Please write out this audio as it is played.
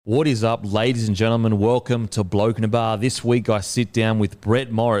What is up, ladies and gentlemen? Welcome to Bloke in a Bar. This week I sit down with Brett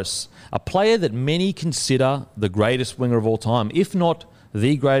Morris, a player that many consider the greatest winger of all time. If not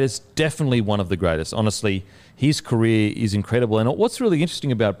the greatest, definitely one of the greatest. Honestly, his career is incredible. And what's really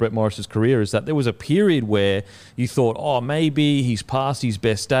interesting about Brett Morris's career is that there was a period where you thought, oh, maybe he's past his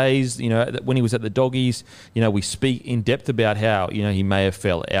best days. You know, when he was at the Doggies, you know, we speak in depth about how, you know, he may have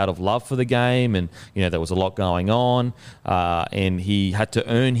fell out of love for the game and, you know, there was a lot going on and he had to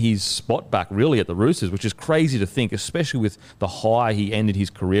earn his spot back really at the Roosters, which is crazy to think, especially with the high he ended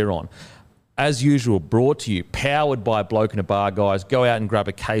his career on. As usual, brought to you, powered by Bloke in a Bar, guys. Go out and grab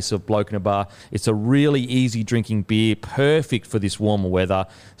a case of Bloke in a Bar. It's a really easy drinking beer, perfect for this warmer weather.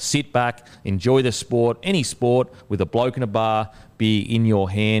 Sit back, enjoy the sport, any sport, with a Bloke in a Bar beer in your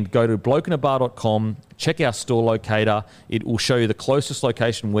hand. Go to blokeinabar.com, check our store locator. It will show you the closest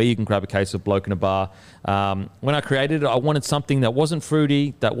location where you can grab a case of Bloke in a Bar. When I created it, I wanted something that wasn't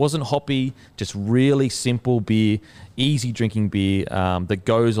fruity, that wasn't hoppy, just really simple beer, easy drinking beer that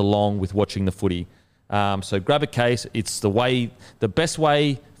goes along with watching the footy. So grab a case. It's the best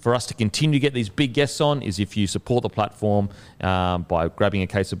way for us to continue to get these big guests on is if you support the platform by grabbing a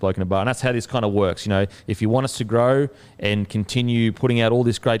case of Bloke in a Bar. And that's how this kind of works. You know, if you want us to grow and continue putting out all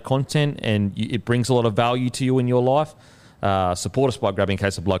this great content and it brings a lot of value to you in your life, support us by grabbing a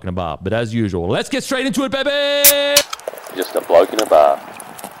case of Bloke in a Bar. But as usual, let's get straight into it, baby! Just a Bloke in a Bar.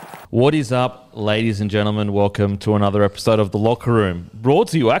 What is up, ladies and gentlemen? Welcome to another episode of The Locker Room. Brought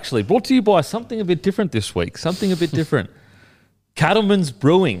to you by something a bit different this week. Cattleman's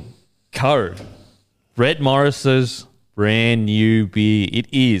Brewing Co. Brett Morris's brand new beer. It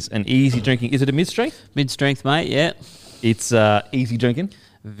is an easy drinking. Is it a mid-strength? Mid-strength, mate, yeah. It's easy drinking?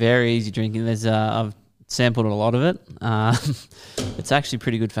 Very easy drinking. I've sampled a lot of it. It's actually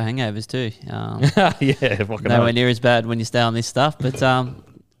pretty good for hangovers too. Yeah. Nowhere near as bad when you stay on this stuff. But,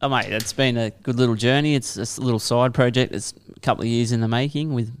 mate, it's been a good little journey. It's a little side project. It's a couple of years in the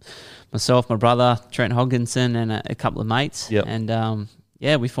making with myself, my brother, Trent Hodgkinson, and a couple of mates. Yep. And,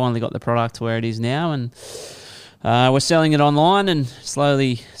 we finally got the product to where it is now. And we're selling it online and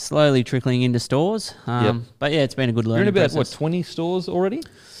slowly trickling into stores. But, yeah, it's been a good learning process. You're in about, 20 stores already?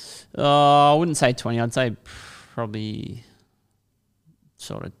 I wouldn't say 20. I'd say probably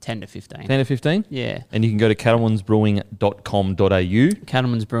sort of 10 to 15. 10 to 15? Yeah. And you can go to cattleman'sbrewing.com.au.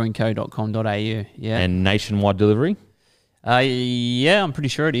 cattleman'sbrewingco.com.au, yeah. And nationwide delivery? Yeah, I'm pretty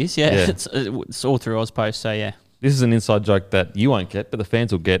sure it is, yeah. It's all through Ozpost, so yeah. This is an inside joke that you won't get, but the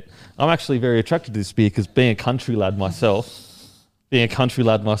fans will get. I'm actually very attracted to this beer because being a country lad myself from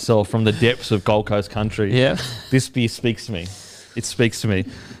the depths of Gold Coast country, this beer speaks to me. It speaks to me.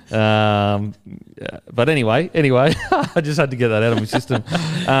 But anyway, I just had to get that out of my system.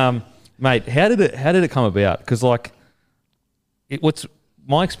 Mate, how did it come about? Because what's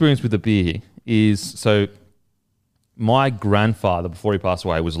my experience with the beer is, so my grandfather, before he passed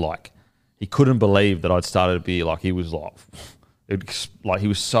away, was he couldn't believe that I'd started a beer. He was he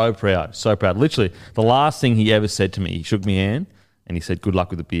was so proud. Literally, the last thing he ever said to me, he shook my hand and he said, "Good luck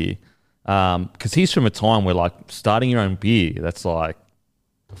with the beer." Because he's from a time where starting your own beer, that's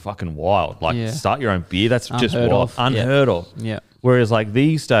fucking wild. Start your own beer, that's just wild. Unheard of. Yeah. Whereas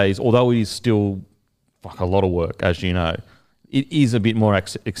these days, although it is still a lot of work, as you know, it is a bit more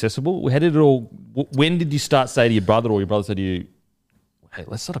accessible. When did you start say to your brother, or your brother said to you, "Hey,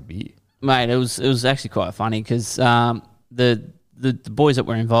 let's start a beer"? Mate, it was actually quite funny because the boys that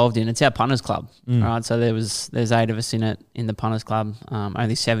we're involved in, it's our punters club, right? So there's 8 of us in the punters club.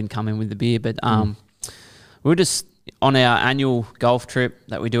 Only 7 come in with the beer, but we were just on our annual golf trip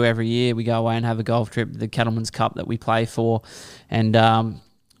that we do every year. We go away and have a golf trip, the Cattleman's Cup that we play for, and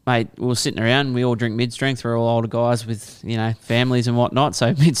mate, we were sitting around and we all drink mid-strength. We're all older guys with, families and whatnot,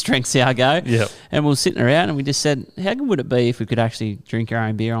 so mid-strength's our go. Yep. And we were sitting around and we just said, how good would it be if we could actually drink our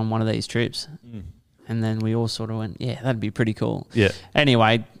own beer on one of these trips? And then we all sort of went, yeah, that'd be pretty cool. Yeah.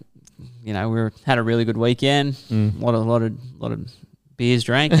 Anyway, we had a really good weekend. A lot of beers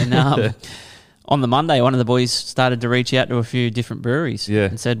drank, and on the Monday, one of the boys started to reach out to a few different breweries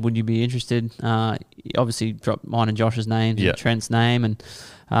and said, would you be interested? He obviously dropped mine and Josh's names and Trent's name, and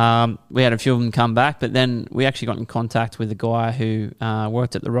we had a few of them come back, but then we actually got in contact with a guy who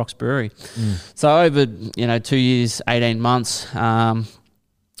worked at the Rocks Brewery. So over 2 years, 18 months,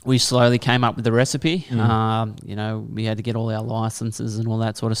 we slowly came up with the recipe. We had to get all our licenses and all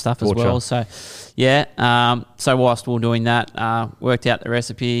that sort of stuff as well. So, so whilst we were doing that, worked out the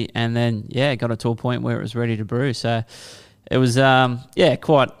recipe and then, got it to a point where it was ready to brew. So it was,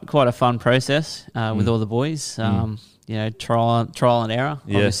 quite a fun process with all the boys. trial and error,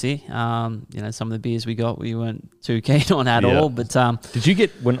 obviously. Some of the beers we got, we weren't too keen on at all. But did you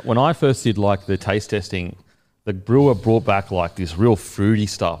get when I first did like the taste testing, the brewer brought back like this real fruity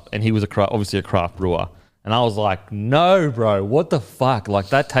stuff, and he was obviously a craft brewer. And I was like, no, bro, what the fuck? Like,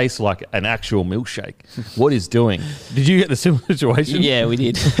 that tastes like an actual milkshake. What is doing? Did you get the similar situation? Yeah, we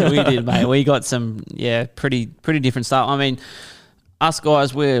did. We did, mate. We got some, pretty different stuff. I mean, us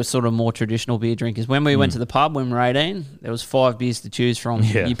guys, we're sort of more traditional beer drinkers. When we went to the pub when we were 18, there was 5 beers to choose from.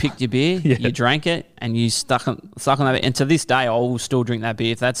 Yeah. You picked your beer, you drank it, and you stuck on that beer. And to this day, I will still drink that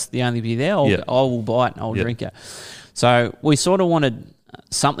beer. If that's the only beer there, I will buy it and I'll drink it. So we sort of wanted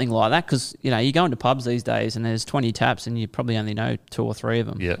something like that because, you go into pubs these days and there's 20 taps and you probably only know 2 or 3 of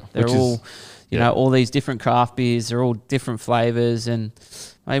them. Yeah. They're all, all these different craft beers. They're all different flavours. And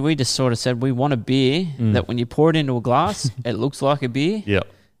we just sort of said we want a beer that when you pour it into a glass, it looks like a beer. Yeah.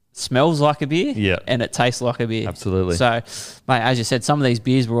 Smells like a beer, and it tastes like a beer. Absolutely. So, mate, as you said, some of these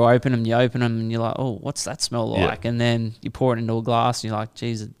beers will open them, and you're like, oh, what's that smell like? And then you pour it into a glass, and you're like,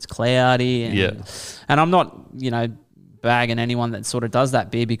 geez, it's cloudy. And I'm not, bagging anyone that sort of does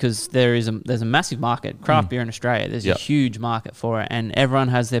that beer because there's a massive market, craft beer in Australia. There's a huge market for it, and everyone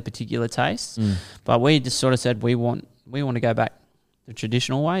has their particular tastes. But we just sort of said we want to go back the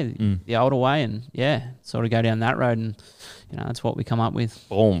traditional way, the older way, and sort of go down that road, and that's what we come up with.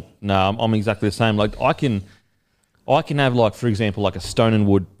 Boom. No, I'm exactly the same. Like I can have like, for example, like a Stone and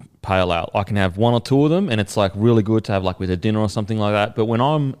Wood pale ale. I can have 1 or 2 of them, and it's like really good to have like with a dinner or something like that. But when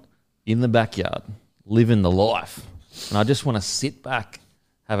I'm in the backyard living the life, and I just want to sit back,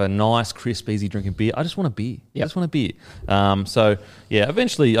 have a nice, crisp, easy drinking beer. I just want a beer. Yep. I just want a beer.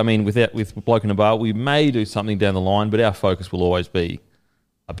 Eventually, I mean, with Bloke in a Bar, we may do something down the line, but our focus will always be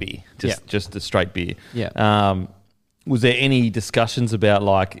a beer, just a straight beer. Yeah. Was there any discussions about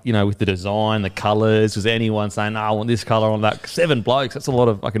like, with the design, the colours? Was there anyone saying, I want this colour on that? 7 blokes, that's a lot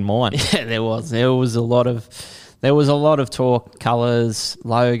of fucking mind. Yeah, there was. There was a lot of talk, colours,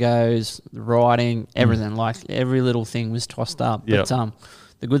 logos, writing, everything. Like every little thing was tossed up. But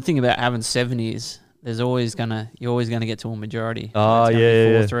the good thing about having 7 is you're always gonna get to a majority. Oh, it's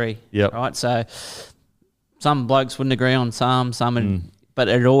yeah, 4-3. Yeah. Right. So some blokes wouldn't agree on some, but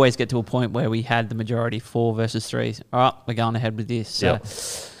it'd always get to a point where we had the majority 4 versus 3. All right, we're going ahead with this. So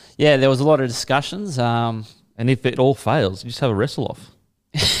there was a lot of discussions. And if it all fails, you just have a wrestle off.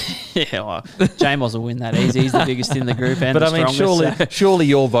 Jamos will win that easy. He's the biggest in the group, and but I mean, surely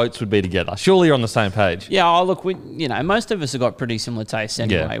your votes would be together. Surely you're on the same page. Yeah. Look, most of us have got pretty similar tastes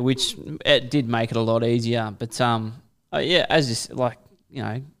anyway, which it did make it a lot easier. But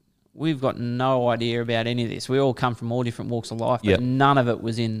we've got no idea about any of this. We all come from all different walks of life, but none of it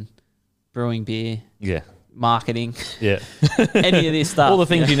was in brewing beer. Yeah. Marketing. Yeah. Any of this stuff. All the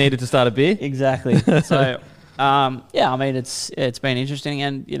things you needed to start a beer. Exactly. So. I mean, it's been interesting,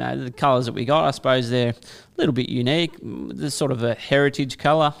 and the colours that we got, I suppose they're a little bit unique. There's sort of a heritage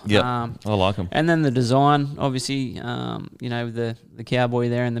colour. Yeah, I like them. And then the design, obviously, the cowboy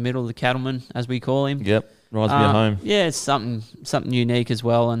there in the middle, the cattleman, as we call him. Yep, rides me at home. Yeah, it's something unique as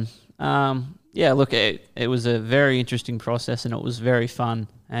well, and look, it was a very interesting process, and it was very fun,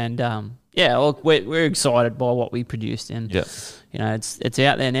 and look, we're excited by what we produced, and it's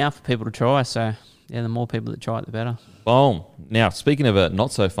out there now for people to try, so. Yeah, the more people that try it, the better. Boom. Now, speaking of a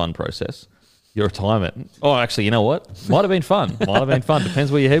not-so-fun process, your retirement. Oh, actually, you know what? Might have been fun. Depends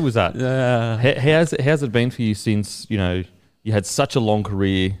where your head was at. How's it been for you since, you had such a long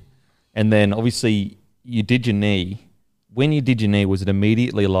career, and then obviously you did your knee. When you did your knee, was it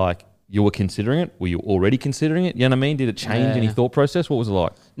immediately like you were considering it? Were you already considering it? You know what I mean? Did it change any thought process? What was it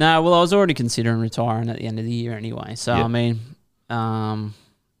like? No, well, I was already considering retiring at the end of the year anyway. So, I mean...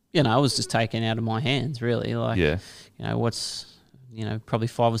 it was just taken out of my hands, really. Like, probably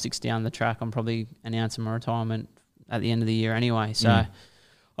 5 or 6 down the track, I'm probably announcing my retirement at the end of the year anyway. So,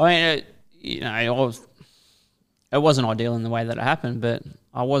 I mean, it wasn't ideal in the way that it happened, but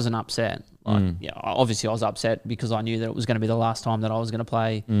I wasn't upset. Like, obviously I was upset because I knew that it was going to be the last time that I was going to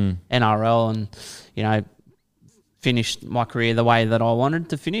play NRL and, finished my career the way that I wanted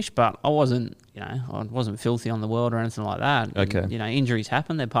to finish, but I wasn't filthy on the world or anything like that. Okay. And, injuries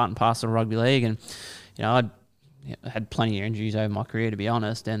happen; they're part and parcel of rugby league, and I had plenty of injuries over my career, to be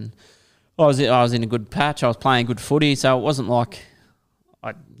honest. And I was in a good patch. I was playing good footy, so it wasn't like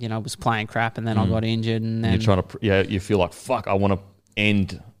I was playing crap and then I got injured. And then you're trying to, you feel like fuck. I want to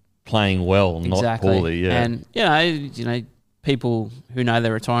end playing well, not poorly. Yeah, and people who know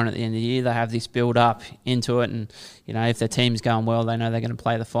they're retiring at the end of the year, they have this build up into it, and if their team's going well, they know they're going to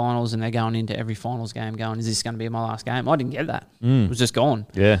play the finals, and they're going into every finals game going, is this going to be my last game? I didn't get that. It was just gone.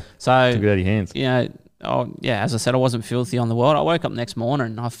 Yeah. So took it out of your hands. as I said, I wasn't filthy on the world. I woke up next morning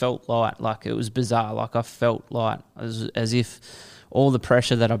and I felt like it was bizarre. Like I felt like as if all the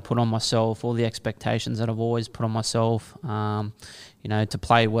pressure that I put on myself, all the expectations that I've always put on myself, to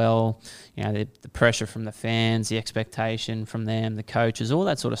play well, the pressure from the fans, the expectation from them, the coaches, all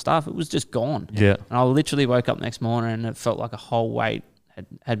that sort of stuff, it was just gone. Yeah. And I literally woke up next morning and it felt like a whole weight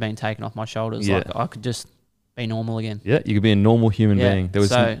had been taken off my shoulders. Yeah. Like I could just be normal again. Yeah, you could be a normal human being. There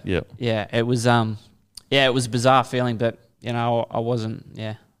was it was it was a bizarre feeling, but I was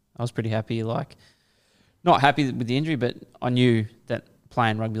pretty happy. Like, not happy with the injury, but I knew that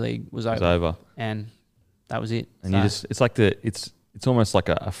playing rugby league was over. And that was it. And it's almost like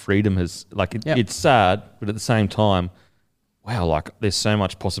a freedom it's sad, but at the same time, wow, like there's so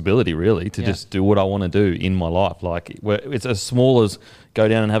much possibility really to just do what I want to do in my life. Like it's as small as go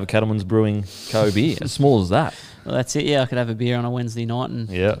down and have a Cattleman's Brewing Co. beer, as small as that. Well, that's it. Yeah, I could have a beer on a Wednesday night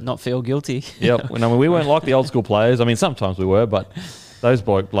and not feel guilty. Yeah, we weren't like the old school players. I mean, sometimes we were, but those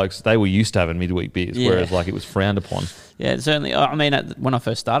blokes, they were used to having midweek beers, whereas like it was frowned upon. Yeah, certainly. I mean, when I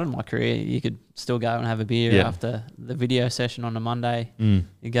first started my career, you could still go and have a beer after the video session on a Monday.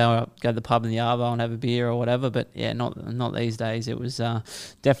 You go to the pub in the Arvo and have a beer or whatever. But yeah, not these days. It was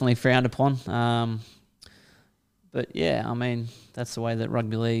definitely frowned upon. But yeah, I mean, that's the way that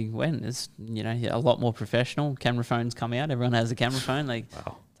rugby league went. It's a lot more professional. Camera phones come out. Everyone has a camera phone. They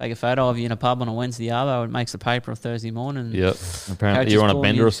take a photo of you in a pub on a Wednesday arvo. It makes the paper on Thursday morning. Yep. Apparently you're on a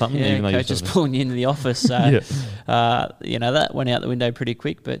bender or something. Yeah, even though coach is pulling you into the office. So, that went out the window pretty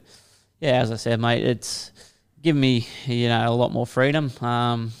quick. But yeah, as I said, mate, it's given me, a lot more freedom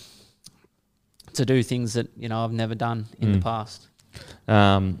to do things that, I've never done in the past.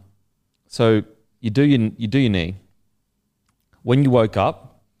 So you do your knee. When you woke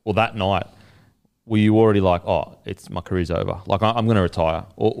up, or that night, were you already like, oh, my career's over? Like, I'm going to retire?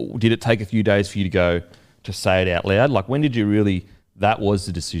 Or did it take a few days for you to say it out loud? Like, when did you really, that was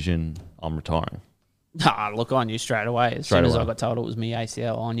the decision, I'm retiring? Look, I knew straight away. As soon as I got told it was me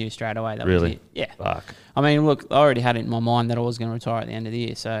ACL, I knew straight away that was it. Yeah. Fuck. I mean, look, I already had it in my mind that I was going to retire at the end of the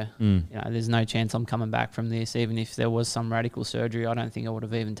year. So, there's no chance I'm coming back from this. Even if there was some radical surgery, I don't think I would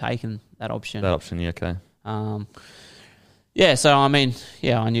have even taken that option. Yeah, okay. So I mean,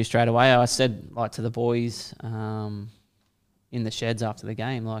 I knew straight away. I said to the boys in the sheds after the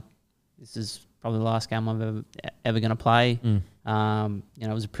game, like, this is probably the last game I'm ever going to play. It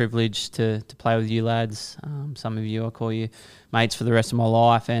was a privilege to play with you lads. Some of you, I call you mates for the rest of my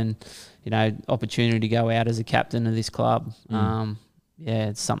life, and opportunity to go out as a captain of this club.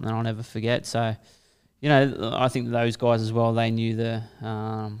 It's something I'll never forget. So, I think those guys as well, they knew the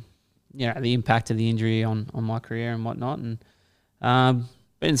impact of the injury on my career and whatnot. And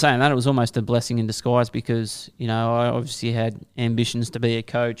but in saying that, it was almost a blessing in disguise because, I obviously had ambitions to be a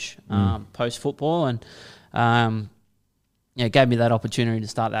coach post-football, and it gave me that opportunity to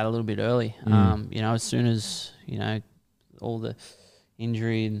start that a little bit early. As soon as, all the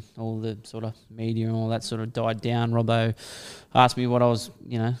injury and all the sort of media and all that sort of died down, Robbo asked me what I was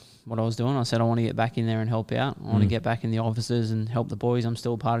doing. I said, I want to get back in there and help out. I want to get back in the offices and help the boys. I'm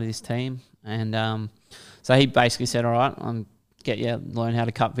still part of this team. And so he basically said, all right, learn how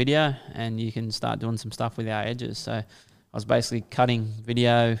to cut video and you can start doing some stuff with our edges. So I was basically cutting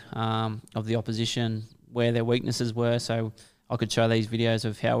video of the opposition, where their weaknesses were, so I could show these videos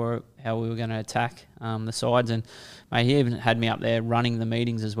of how we were going to attack the sides. And mate, he even had me up there running the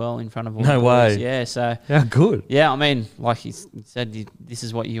meetings as well in front of all the boys. Yeah, so yeah, good. Yeah, I mean, like he said, this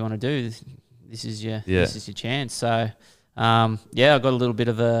is what you want to do. This is your chance. So I got a little bit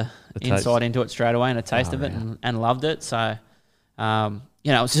of a insight into it straight away and a taste of it, and loved it. So it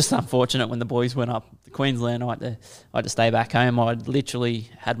was just unfortunate when the boys went up to Queensland. I had to stay back home. I'd literally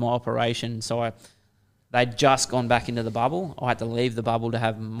had my operation, so they'd just gone back into the bubble. I had to leave the bubble to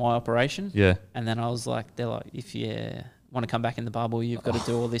have my operation. Yeah. And then I was like, they're like, if you want to come back in the bubble, you've got to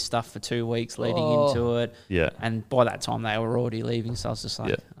do all this stuff for 2 weeks leading into it. Yeah. And by that time, they were already leaving. So I was just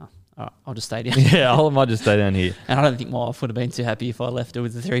like, all right, I'll just stay down here. Yeah, I might just stay down here. And I don't think my wife would have been too happy if I left her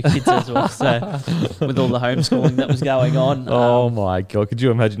with the 3 kids as well. So with all the homeschooling that was going on. Oh, my God. Could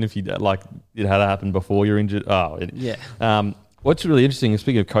you imagine if it had happened before you're injured? Yeah. What's really interesting,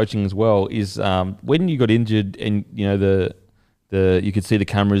 speaking of coaching as well, is when you got injured and you could see the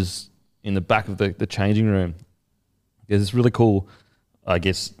cameras in the back of the changing room. There's this really cool, I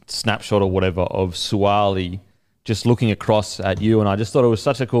guess, snapshot or whatever of Suaalii just looking across at you, and I just thought it was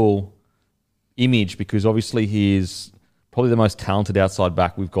such a cool image because obviously he is probably the most talented outside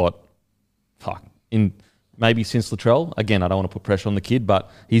back we've got. In maybe since Latrell. Again, I don't want to put pressure on the kid,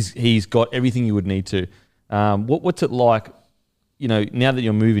 but he's got everything you would need to. What's it like? now that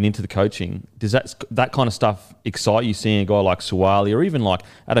you're moving into the coaching, does that kind of stuff excite you, seeing a guy like Suwali or even like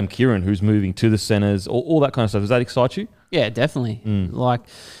Adam Kieran who's moving to the centres, all that kind of stuff? Does that excite you? Yeah, definitely. Like,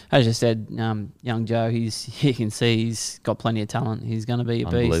 as you said, young Joe, you can see he's got plenty of talent. He's going to be a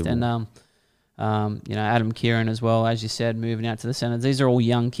beast. And, Adam Kieran as well, as you said, moving out to the centres. These are all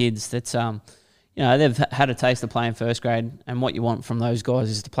young kids that's, they've had a taste of playing first grade, and what you want from those guys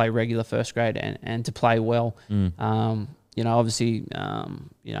is to play regular first grade and to play well. Obviously,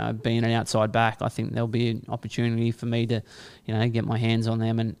 being an outside back, I think there'll be an opportunity for me to, get my hands on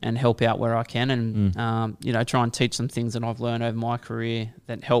them and help out where I can and, try and teach them things that I've learned over my career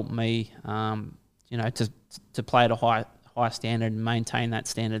that help me, to play at a high standard and maintain that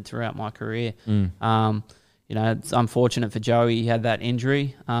standard throughout my career. It's unfortunate for Joey, he had that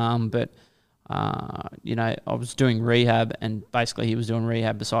injury, but I was doing rehab and basically he was doing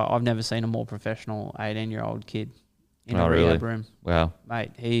rehab. So I've never seen a more professional 18-year-old kid in a rehab room. Wow.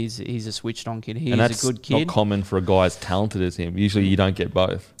 Mate, he's a switched on kid. He's a good kid. Not common for a guy as talented as him. Usually you don't get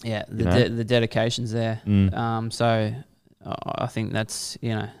both. Yeah, the dedication's there. So I think that's,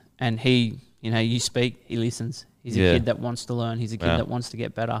 and he, you speak, he listens. He's a kid that wants to learn. He's a kid that wants to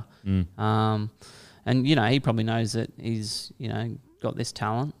get better. And, he probably knows that he's, got this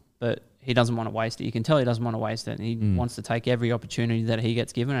talent, but he doesn't want to waste it. You can tell he doesn't want to waste it. And he wants to take every opportunity that he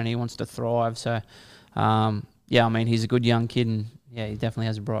gets given and he wants to thrive. So, he's a good young kid and, he definitely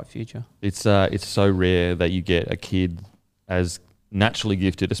has a bright future. It's so rare that you get a kid as naturally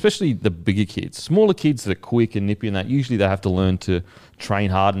gifted, especially the bigger kids. Smaller kids that are quick and nippy and that, usually they have to learn to train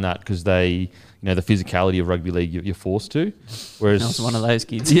hard in that because they, the physicality of rugby league, you're forced to. Whereas I was one of those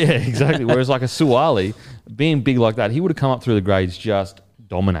kids. Yeah, exactly. Whereas like a Suwali, being big like that, he would have come up through the grades just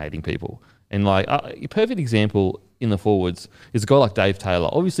dominating people. And like a perfect example in the forwards is a guy like Dave Taylor.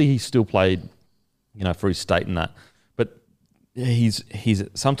 Obviously, he still played, for his state and that, but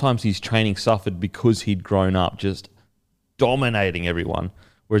sometimes his training suffered because he'd grown up just dominating everyone.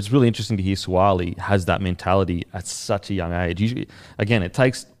 Whereas it's really interesting to hear Suwali has that mentality at such a young age. Usually, again,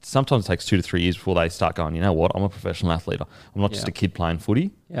 sometimes it takes 2 to 3 years before they start going, you know what, I'm a professional athlete. I'm not just a kid playing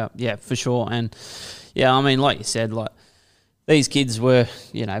footy. Yeah, for sure. And like you said, like these kids were,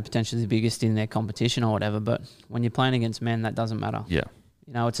 potentially the biggest in their competition or whatever, but when you're playing against men, that doesn't matter. Yeah.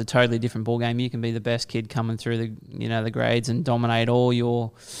 It's a totally different ball game. You can be the best kid coming through the grades and dominate all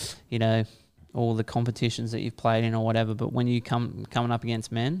your, all the competitions that you've played in or whatever. But when you coming up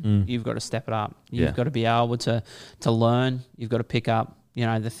against men, you've got to step it up. You've got to be able to learn. You've got to pick up,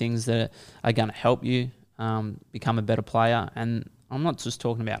 the things that are going to help you become a better player. And I'm not just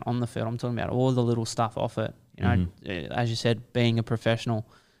talking about on the field. I'm talking about all the little stuff off it. As you said, being a professional.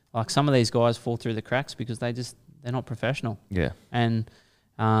 Like some of these guys fall through the cracks because they're not professional. Yeah. And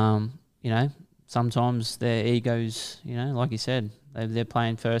sometimes their egos, like you said, they're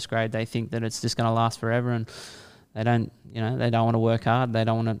playing first grade. They think that it's just going to last forever, and they don't want to work hard. They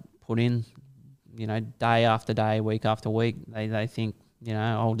don't want to put in, day after day, week after week. They think,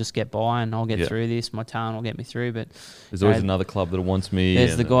 I'll just get by and I'll get through this. My talent will get me through. But there's always another club that wants me.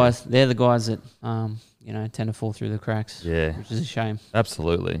 There's the guys. They're the guys that tend to fall through the cracks. Yeah, which is a shame.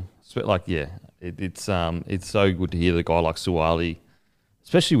 Absolutely. It's so good to hear the guy like Suwali,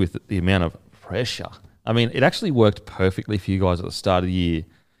 especially with the amount of pressure. I mean, it actually worked perfectly for you guys at the start of the year,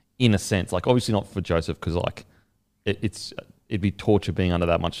 in a sense. Like, obviously not for Joseph because it'd be torture being under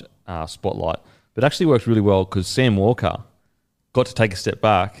that much spotlight. But it actually worked really well because Sam Walker got to take a step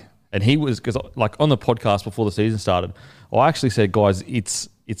back, and he was, because like on the podcast before the season started, I actually said, guys, it's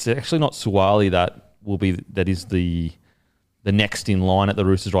actually not Suwali that is the next in line at the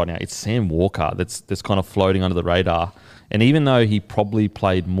Roosters right now. It's Sam Walker that's kind of floating under the radar. And even though he probably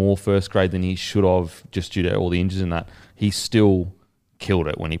played more first grade than he should have just due to all the injuries in that, he still killed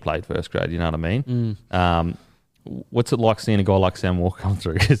it when he played first grade. You know what I mean? What's it like seeing a guy like Sam Walker come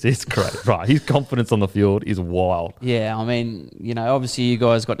through? Because it's great, right? His confidence on the field is wild. Yeah, I mean, obviously you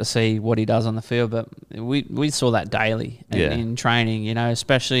guys got to see what he does on the field, but we saw that daily in training,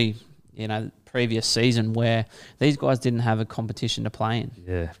 especially, previous season where these guys didn't have a competition to play in.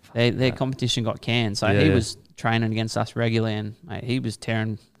 Yeah. Their competition got canned. So he was training against us regularly and mate, he was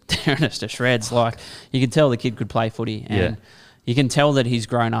tearing us to shreds. Like you could tell the kid could play footy and you can tell that he's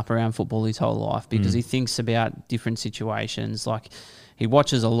grown up around football his whole life because he thinks about different situations. Like he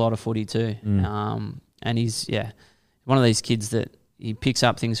watches a lot of footy too. And he's, one of these kids that he picks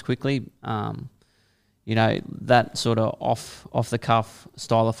up things quickly. That sort of off the cuff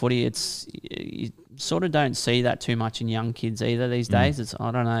style of footy, you sort of don't see that too much in young kids either these days.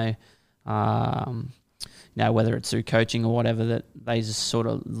 I don't know, whether it's through coaching or whatever that they just sort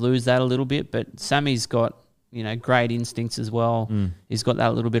of lose that a little bit. But Sammy's got great instincts as well. He's got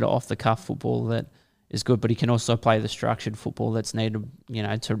that little bit of off the cuff football that is good, but he can also play the structured football that's needed,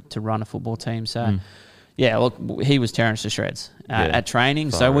 to run a football team. So, yeah, look, he was tearing us to shreds at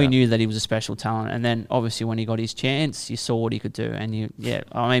training. So we knew that he was a special talent. And then obviously when he got his chance, you saw what he could do.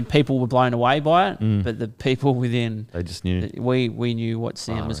 And people were blown away by it, but the people within, they just knew. We knew what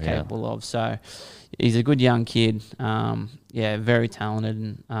Sam was capable of. So he's a good young kid. Very talented.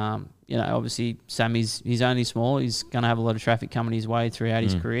 And, obviously he's only small. He's going to have a lot of traffic coming his way throughout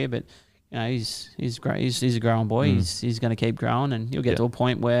his career, but he's great. He's a growing boy. He's going to keep growing, and he'll get to a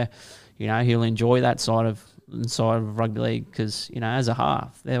point where he'll enjoy that side of rugby league because as a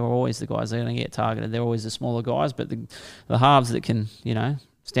half, they're always the guys that are going to get targeted. They're always the smaller guys, but the halves that can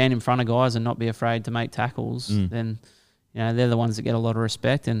stand in front of guys and not be afraid to make tackles, then they're the ones that get a lot of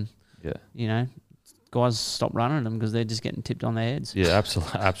respect, and guys stop running at them because they're just getting tipped on their heads. Yeah,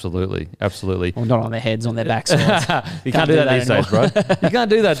 absolutely. Well, not on their heads, on their backsides. You can't do that these days, bro. You can't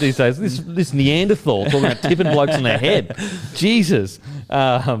do that these days. This Neanderthal talking about tipping blokes on their head. Jesus.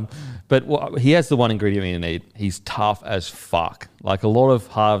 But he has the one ingredient you need. He's tough as fuck. Like a lot of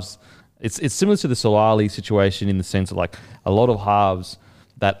halves, it's similar to the Solali situation in the sense of like a lot of halves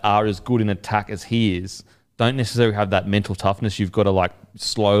that are as good in attack as he is don't necessarily have that mental toughness. You've got to like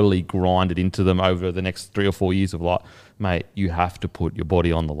slowly grind it into them over the next 3 or 4 years of like, mate, you have to put your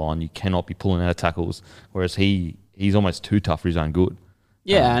body on the line. You cannot be pulling out of tackles. Whereas he's almost too tough for his own good.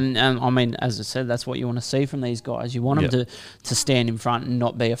 Yeah, and I mean, as I said, that's what you want to see from these guys. You want them to stand in front and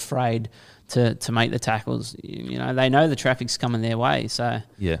not be afraid to make the tackles. They know the traffic's coming their way, so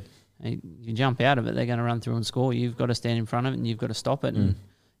you jump out of it, they're going to run through and score. You've got to stand in front of it and you've got to stop it. And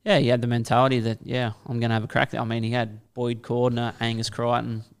he had the mentality that I'm going to have a crack. I mean, he had Boyd Cordner, Angus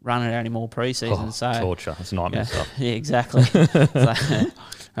Crichton running at him all preseason. So torture, it's nightmare stuff. Yeah, exactly. So,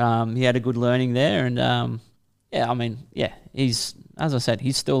 he had a good learning there, and he's, as I said,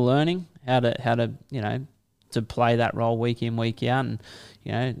 he's still learning how to to play that role week in, week out. And,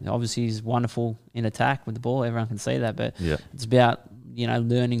 obviously he's wonderful in attack with the ball. Everyone can see that. But it's about,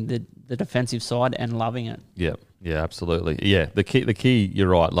 learning the defensive side and loving it. Yeah. Yeah, absolutely. Yeah, the key, you're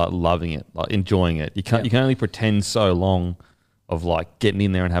right, like loving it, like enjoying it. You can only pretend so long of like getting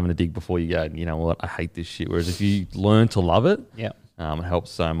in there and having a dig before you go, you know what, I hate this shit. Whereas if you learn to love it, it helps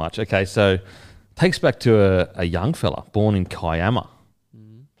so much. Okay, so takes back to a young fella born in Kiama.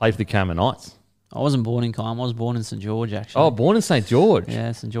 Played for the Kiama Knights. I wasn't born in Kiama. I was born in St. George, actually. Oh, born in St. George.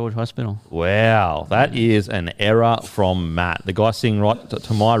 Yeah, St. George Hospital. Wow, that is an error from Matt. The guy sitting right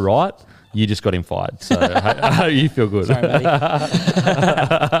to my right, you just got him fired. So you feel good. Sorry, buddy.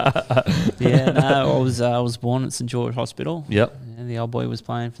 I was born at St. George Hospital. Yep. And the old boy was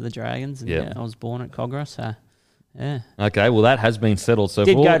playing for the Dragons. And I was born at Cogra, so... Yeah. Okay, well, that has been settled. So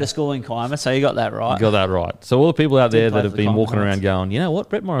did go to school in Kiama, so you got that right. You got that right. So all the people out there that have been walking around going, you know what,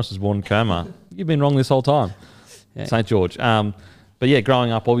 Brett Morris was born in Kiama. You've been wrong this whole time. Yeah. St. George. But yeah,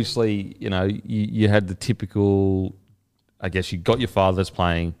 growing up, obviously, you had the typical, I guess you got your fathers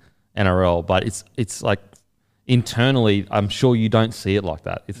playing NRL, but it's like internally, I'm sure you don't see it like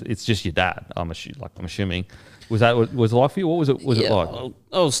that. It's just your dad, I'm assuming. Was it like for you? What was it like?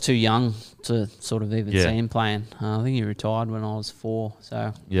 I was too young to sort of even see him playing. I think he retired when I was 4.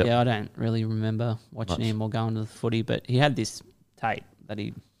 So, I don't really remember watching him or going to the footy. But he had this tape that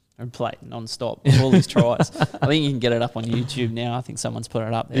he played non-stop with all his tries. I think you can get it up on YouTube now. I think someone's put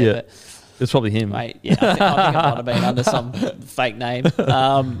it up there. Yeah. But, it's probably him. Mate, I think it might have been under some fake name.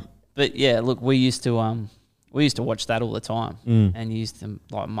 But, yeah, look, we used to watch that all the time and used to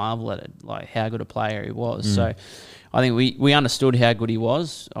like marvel at it, like how good a player he was. So I think we understood how good he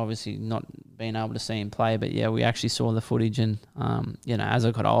was, obviously not being able to see him play, but yeah, we actually saw the footage and, as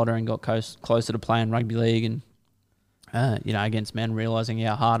I got older and got closer to playing rugby league and, against men, realising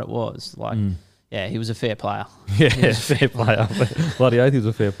how hard it was, like, yeah, he was a fair player. Yeah, fair player. Bloody oath, he was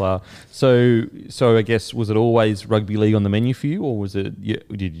a fair player. So I guess, was it always rugby league on the menu for you, or was it?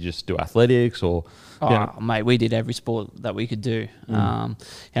 Did you just do athletics, or? Mate, we did every sport that we could do.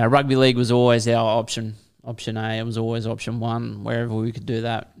 Rugby league was always our option A. It was always option 1. Wherever we could do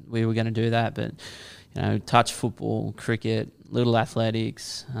that, we were going to do that. But touch football, cricket, little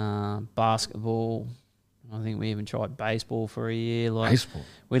athletics, basketball. I think we even tried baseball for a year. Baseball?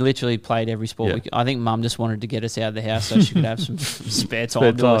 We literally played every sport. Yeah. I think Mum just wanted to get us out of the house so she could have some spare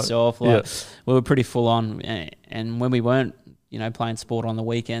time to herself. We were pretty full on. And when we weren't, playing sport on the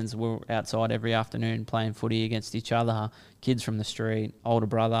weekends, we were outside every afternoon playing footy against each other, kids from the street, older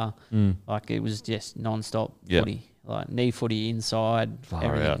brother. Like, it was just non-stop footy. Like, knee footy inside,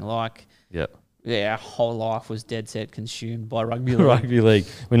 everything. Our whole life was dead set consumed by rugby league. Rugby league.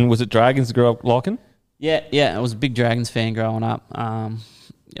 When was it Dragons grew up liking? Yeah. I was a big Dragons fan growing up.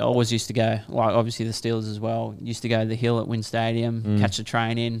 I always used to go, like obviously the Steelers as well, used to go to the hill at Wynn Stadium, catch the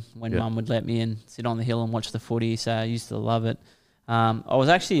train in when Mum would let me in, sit on the hill and watch the footy. So I used to love it. I was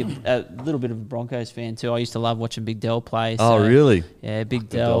actually a little bit of a Broncos fan too. I used to love watching Big Dell play. So, oh, really? Yeah, Big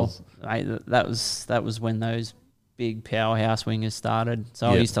Dell. Mate, that was when those big powerhouse wingers started. So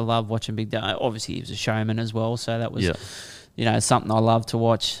I used to love watching Big Dell. Obviously, he was a showman as well. So that was, something I loved to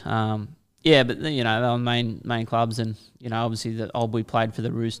watch. Yeah, but they were main clubs, and obviously the old boy played for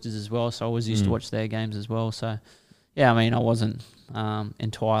the Roosters as well, so I always used to watch their games as well. So, yeah, I mean, I wasn't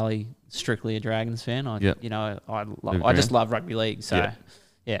entirely strictly a Dragons fan. I just love rugby league. So,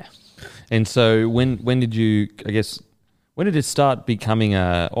 yeah. And so when did you? I guess when did it start becoming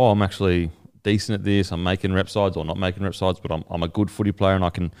I'm actually decent at this. I'm making rep sides or not making rep sides, but I'm a good footy player,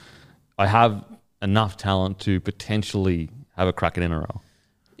 and I have enough talent to potentially have a crack at NRL.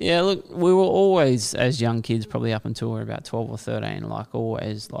 Yeah, look, we were always, as young kids, probably up until we were about 12 or 13, like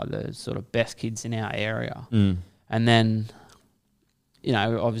always like the sort of best kids in our area. And then,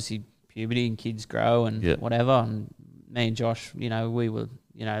 obviously puberty and kids grow and whatever. And me and Josh, we were,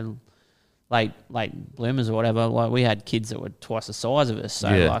 late bloomers or whatever. Like we had kids that were twice the size of us. So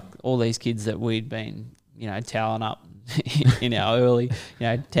like all these kids that we'd been, toweling up in our early,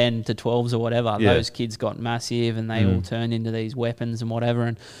 10 to 12s or whatever, those kids got massive and they all turned into these weapons and whatever.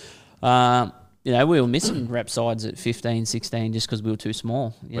 And, we were missing rep sides at 15, 16 just because we were too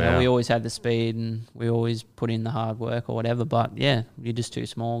small. We always had the speed and we always put in the hard work or whatever. But, you're just too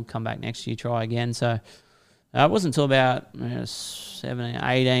small. Come back next year, try again. So it wasn't until about 17,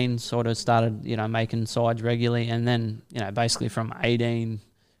 18 sort of started, making sides regularly. And then, basically from 18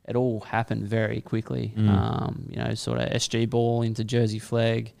 it all happened very quickly. Sort of SG ball into Jersey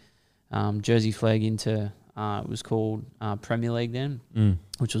Flag into it was called Premier League then,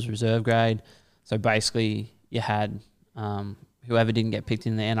 which was reserve grade. So basically, you had whoever didn't get picked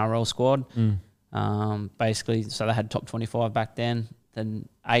in the NRL squad. Basically, so they had top 25 back then. Then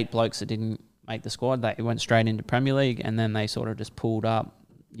 8 blokes that didn't make the squad, they went straight into Premier League, and then they sort of just pulled up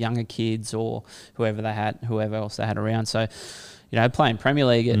younger kids or whoever else they had around. So, playing Premier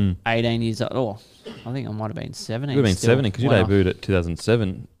League at 18 years old. Oh, I think I might have been 17. You would have been 17 because you debuted at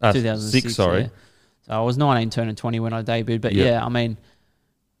 2007. 2006, sorry. Yeah. So I was 19 turning 20 when I debuted. But I mean,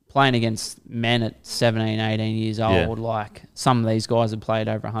 playing against men at 17, 18 years old, like some of these guys had played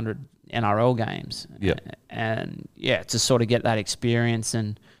over 100 NRL games. And to sort of get that experience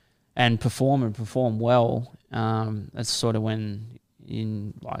and perform well, that's sort of when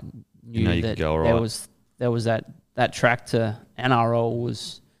you knew that there was that track to NRL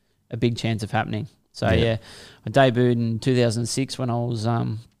was a big chance of happening. So, I debuted in 2006 when I was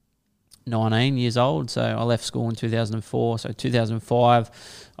 19 years old. So, I left school in 2004. So, 2005,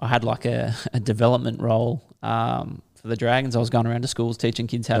 I had like a development role for the Dragons. I was going around to schools teaching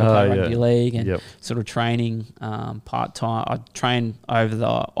kids how to play rugby league and sort of training part-time. I trained over the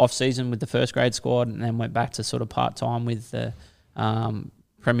off-season with the first grade squad and then went back to sort of part-time with the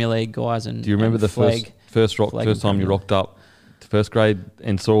Premier League guys. And do you remember the first time you rocked up to first grade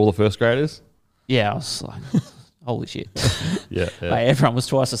and saw all the first graders? Yeah, I was like, holy shit. Like everyone was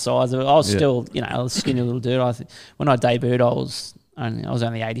twice the size of it. I was still, I was a skinny little dude. When I debuted, I was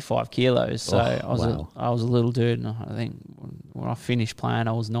only 85 kilos. So I was a little dude. And I think when I finished playing,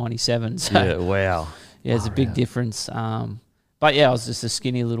 I was 97. So it's a big difference. But I was just a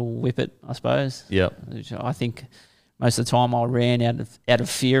skinny little whippet, I suppose. Which I think most of the time I ran out of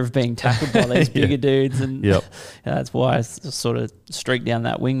fear of being tackled by these bigger dudes, and that's why I just sort of streaked down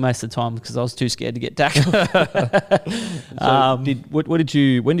that wing most of the time because I was too scared to get tackled.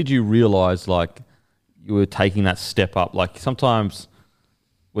 When did you realise like you were taking that step up? Like sometimes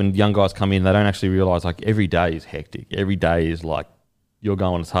when young guys come in, they don't actually realise like every day is hectic. Every day is like you're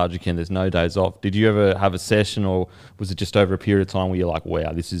going as hard as you can. There's no days off. Did you ever have a session, or was it just over a period of time where you're like,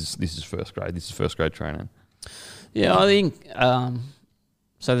 wow, this is first grade. This is first grade training. Yeah, I think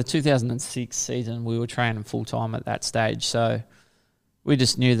so. The 2006 season, we were training full time at that stage. So we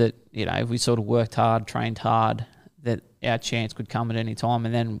just knew that if we sort of worked hard, trained hard, that our chance could come at any time.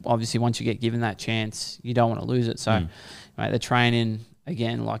 And then obviously once you get given that chance, you don't want to lose it. So the training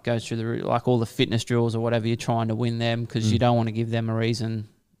again goes through all the fitness drills or whatever. You're trying to win them because you don't want to give them a reason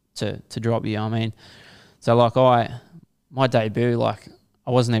to drop you. I mean, so my debut, I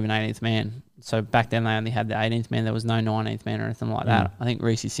wasn't even 18th man. So back then they only had the 18th man. There was no 19th man or anything like that. I think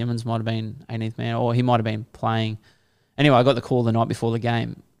Reece Simmons might have been 18th man, or he might have been playing. Anyway, I got the call the night before the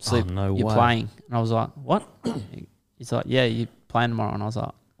game. You're playing. And I was like, what? He's like, yeah, you're playing tomorrow. And I was like,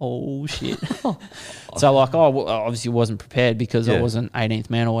 oh, shit. So, I obviously wasn't prepared because I wasn't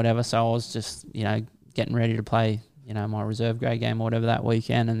 18th man or whatever. So I was just, getting ready to play, my reserve grade game or whatever that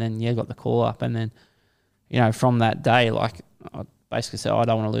weekend, and then got the call up, and then from that day, like I basically said, I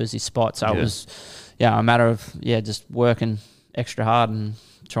don't want to lose this spot. So it was a matter of just working extra hard and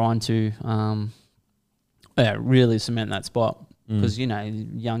trying to really cement that spot, because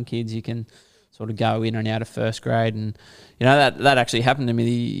young kids, you can sort of go in and out of first grade, and that actually happened to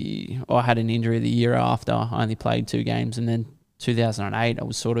me. I had an injury the year after. I only played 2 games, and then 2008 I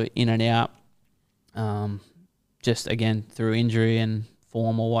was sort of in and out, just again through injury and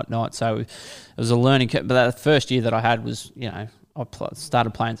form or whatnot. So it was a learning curve. But that first year that I had was, I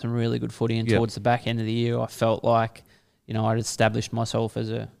started playing some really good footy, and towards the back end of the year I felt like I'd established myself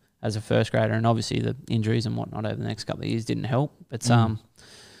as a first grader, and obviously the injuries and whatnot over the next couple of years didn't help. But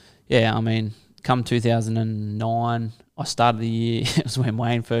come 2009, I started the year. It was when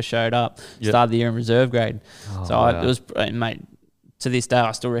Wayne first showed up. Started the year in reserve grade. It was, mate. To this day,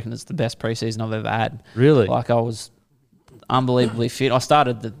 I still reckon it's the best preseason I've ever had. Really? Like, I was unbelievably fit. I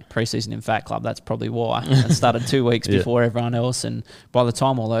started the preseason in Fat Club. That's probably why. I started 2 weeks before everyone else, and by the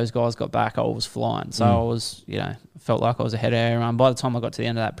time all those guys got back, I was flying. So I was, felt like I was ahead of everyone. By the time I got to the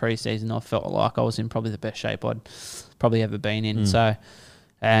end of that preseason, I felt like I was in probably the best shape I'd probably ever been in. So,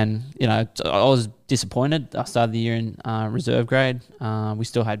 and I was disappointed. I started the year in reserve grade. We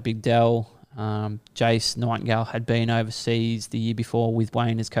still had Big Dell. Jace Nightingale had been overseas the year before with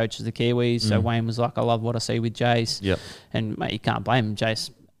Wayne as coach of the Kiwis. So Wayne was like, I love what I see with Jace. Yep. And mate, you can't blame him.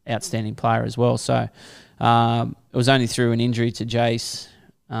 Jace, outstanding player as well. So it was only through an injury to Jace.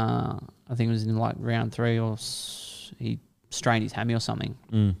 I think it was in like round 3, or he strained his hammy or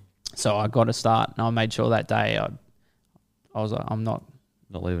something. So I got a start, and I made sure that day I was like, I'm not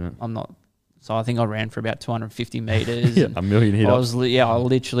leaving it. I'm not. So I think I ran for about 250 metres. A million hit-ups.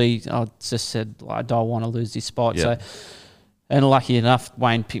 I just said, I don't want to lose this spot. So, and lucky enough,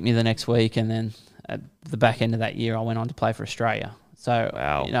 Wayne picked me the next week, and then at the back end of that year, I went on to play for Australia. So,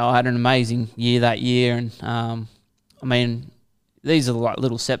 I had an amazing year that year, and these are like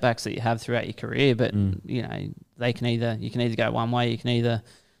little setbacks that you have throughout your career, but you can either go one way, you can either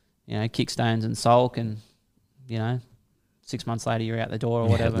kick stones and sulk, and 6 months later you're out the door or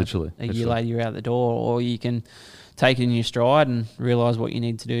whatever. A year later you're out the door, or you can take it in your stride and realise what you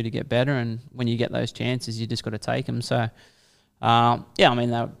need to do to get better. And when you get those chances, you just got to take them. So,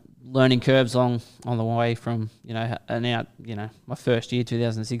 they're learning curves on the way from my first year,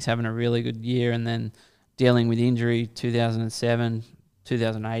 2006, having a really good year, and then dealing with injury, 2007,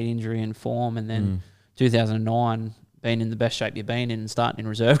 2008 injury and form, and then 2009 being in the best shape you've been in and starting in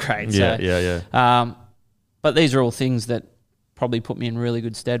reserve grade. But these are all things that probably put me in really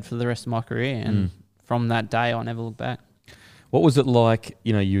good stead for the rest of my career. And from that day, I never looked back. What was it like?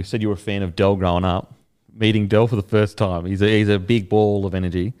 You said you were a fan of Dell growing up. Meeting Dell for the first time. He's a big ball of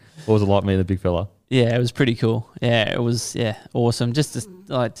energy. What was it like meeting the big fella? Yeah, it was pretty cool. Yeah, it was awesome. Just to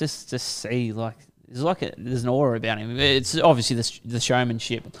see, like, there's an aura about him. It's obviously the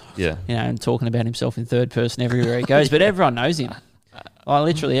showmanship. Yeah. And talking about himself in third person everywhere he goes, but everyone knows him.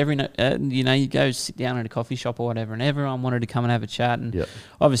 Literally you go sit down at a coffee shop or whatever, and everyone wanted to come and have a chat. And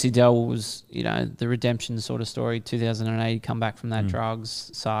obviously Dell was, the redemption sort of story. 2008, he'd come back from that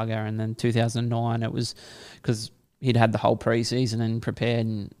drugs saga, and then 2009 it was because he'd had the whole preseason and prepared,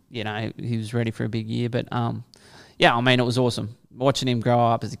 and he was ready for a big year. But it was awesome watching him grow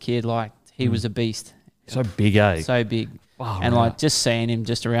up as a kid. Like, he was a beast. So big, eh? So big. Wow, and like just seeing him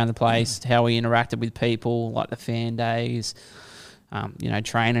just around the place, how he interacted with people, like the fan days.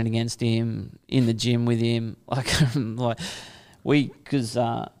 Training against him, in the gym with him, because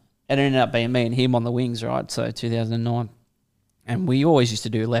it ended up being me and him on the wings, right? So 2009, and we always used to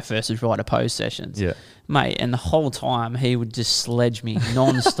do left versus right opposed sessions, mate. And the whole time he would just sledge me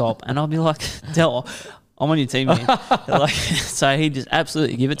non-stop, and I'd be like, Del, I'm on your team here. So he'd just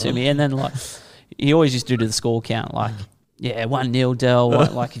absolutely give it to me, and then he always used to do the score count, 1-0 Dell,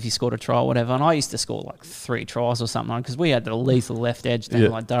 like if you scored a try or whatever. And I used to score 3 tries or something, because we had the lethal left edge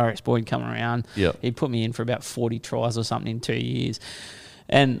then, like Darius Boyd coming around. Yep. He'd put me in for about 40 tries or something in 2 years.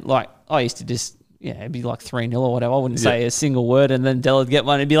 And I used to just, it'd be 3-0 or whatever. I wouldn't say a single word, and then Dell would get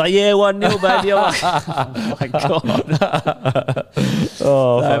one and be like, 1-0 baby. I'm like, oh my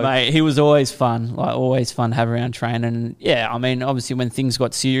God. Mate, he was always fun, always fun to have around training. And obviously when things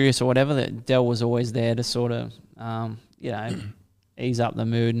got serious or whatever, that Dell was always there to sort of, ease up the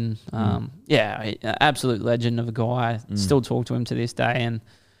mood, and absolute legend of a guy. Still talk to him to this day, and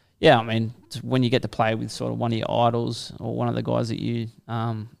when you get to play with sort of one of your idols or one of the guys that you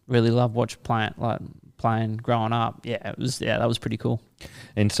really love playing growing up, that was pretty cool.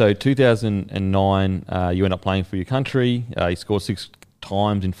 And so 2009, you end up playing for your country. You scored 6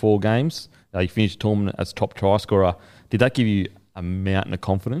 times in 4 games. You finished the tournament as top try scorer. Did that give you a mountain of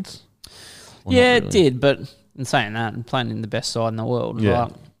confidence? Yeah, it did. But in saying that, and playing in the best side in the world, Yeah.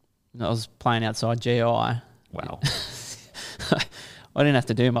 like, I was playing outside GI. Wow. I didn't have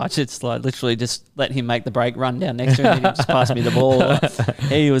to do much. It's like literally just let him make the break, run down next to him, and he just pass me the ball. Like,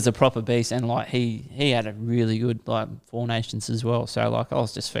 he was a proper beast, and like he had a really good like Four Nations as well. So like I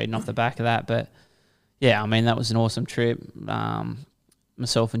was just feeding off the back of that. But yeah, I mean that was an awesome trip.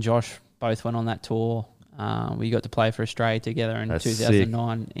 Myself and Josh both went on that tour. We got to play for Australia together in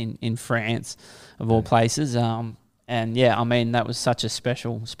 2009 in France, of all places. And yeah, I mean that was such a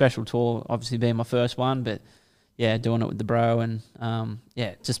special tour. Obviously being my first one, but yeah, doing it with the bro and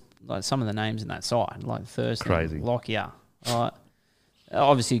yeah, just like some of the names in that side, like Thurston, Crazy. Lockyer,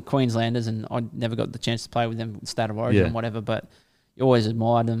 obviously Queenslanders, and I never got the chance to play with them, State of Origin and whatever, but you always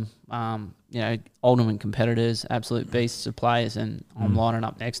admired them. Ultimate competitors, absolute beasts of players, and I'm lining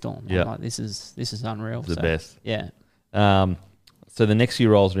up next to them. I'm like, this is unreal. The best. Yeah. So the next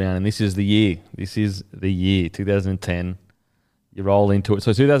year rolls around, and this is the year. 2010. You roll into it.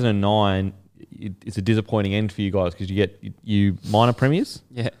 So 2009. It's a disappointing end for you guys because you get you minor premiers,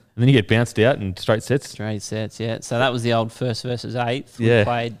 yeah, and then you get bounced out in straight sets. Yeah. So that was the old first versus eighth. We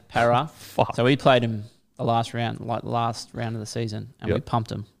played Para. So we played him the last round, like the last round of the season, and we pumped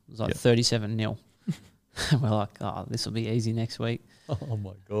them. It was like 37-0. We're like, oh, this will be easy next week. Oh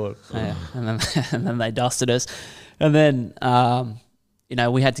my god! Yeah, and then they dusted us, and then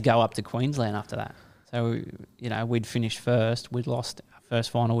we had to go up to Queensland after that. So we'd finished first. We'd lost our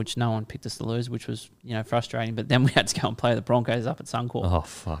first final, which no one picked us to lose, which was frustrating. But then we had to go and play the Broncos up at Suncorp. Oh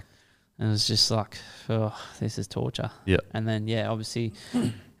fuck! And it was just like, oh, this is torture. Yeah. And then obviously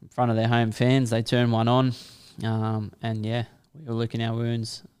in front of their home fans, they turned one on, and we were licking our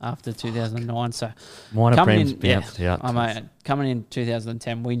wounds after 2009. So minor prems bounced out. Coming in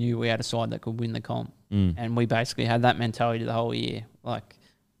 2010, we knew we had a side that could win the comp, and we basically had that mentality the whole year, like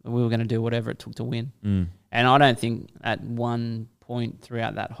we were going to do whatever it took to win. And I don't think at one point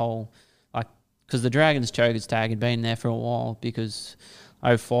throughout that whole, because the Dragons Chokers tag had been there for a while, because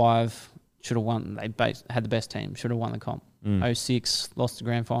 05 should have won. They had the best team, should have won the comp. 06 lost the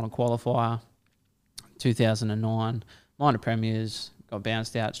grand final qualifier. 2009 minor premiers, got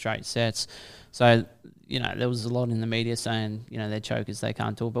bounced out straight sets. So there was a lot in the media saying they're chokers, they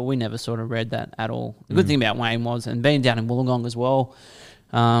can't talk, but we never sort of read that at all. The good thing about Wayne was, and being down in Wollongong as well,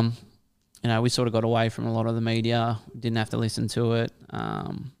 we sort of got away from a lot of the media, didn't have to listen to it,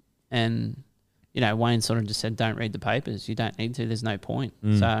 and Wayne sort of just said, don't read the papers, you don't need to, there's no point.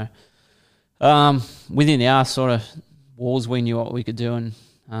 So within our sort of walls, we knew what we could do, and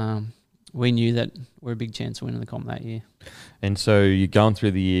we knew that we're a big chance of winning the comp that year. And so you're going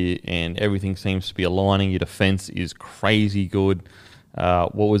through the year and everything seems to be aligning. Your defence is crazy good.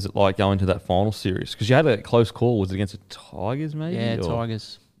 What was it like going to that final series? Because you had a close call. Was it against the Tigers maybe? Yeah,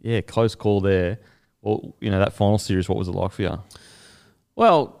 Tigers. Yeah, close call there. Well, that final series, what was it like for you?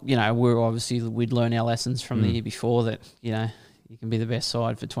 Well, we'd learn our lessons from the year before that, you can be the best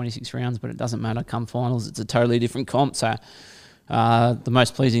side for 26 rounds, but it doesn't matter. Come finals, it's a totally different comp. So the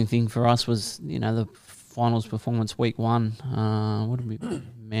most pleasing thing for us was, the finals performance week one. What did we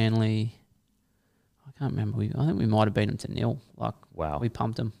Manly? I can't remember. I think we might have beat them to 0. Wow. We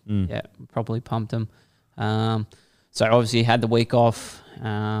pumped them. Yeah, probably pumped them. So obviously had the week off,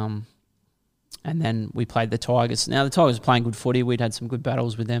 and then we played the Tigers. Now the Tigers were playing good footy. We'd had some good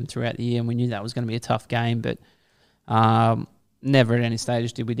battles with them throughout the year, and we knew that was going to be a tough game. But never at any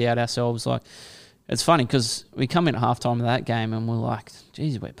stage did we doubt ourselves. It's funny because we come in at halftime of that game and we're like,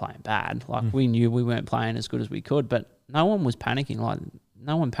 geez, we're playing bad. We knew we weren't playing as good as we could, but no one was panicking.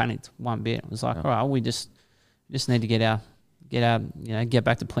 No one panicked one bit. It was like, all right, we just need to get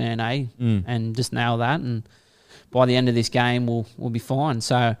back to plan A and just nail that. And by the end of this game, we'll be fine.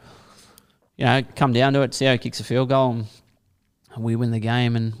 So, come down to it, Seo kicks a field goal and we win the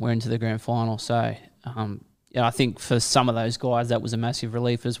game and we're into the grand final. So, I think for some of those guys, that was a massive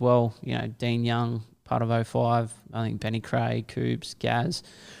relief as well. Dean Young, part of 05. I think Benny Craig, Coops, Gaz,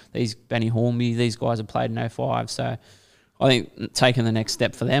 Benny Hornby, these guys have played in 05. So I think taking the next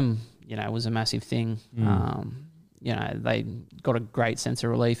step for them, was a massive thing. They got a great sense of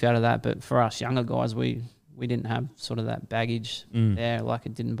relief out of that. But for us younger guys, we didn't have sort of that baggage there.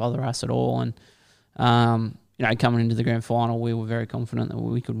 It didn't bother us at all. And, coming into the grand final, we were very confident that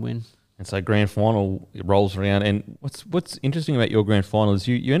we could win. And so grand final rolls around, and what's interesting about your grand final is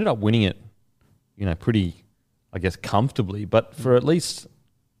you ended up winning it, pretty, I guess, comfortably. But for at least,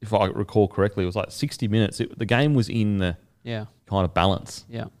 if I recall correctly, it was like 60 minutes. The game was in the kind of balance.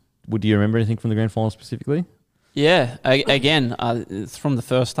 Yeah. Do you remember anything from the grand final specifically? Yeah, again, from the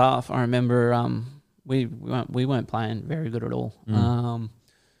first half, I remember we weren't playing very good at all.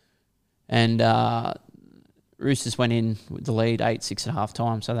 And Roosters went in with the lead 8-6 at half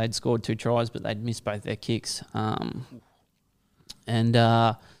time, so they'd scored 2 tries, but they'd missed both their kicks. Wayne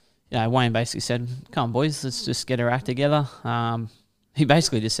basically said, "Come on, boys, let's just get our act together." He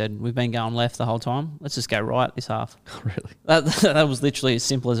basically just said, "We've been going left the whole time. Let's just go right this half." Really? That was literally as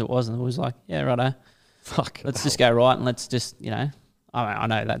simple as it was, and it was like, "Yeah, righto. Fuck. Let's just go right and let's just, I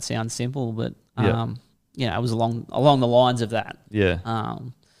know that sounds simple, but it was along the lines of that." Yeah.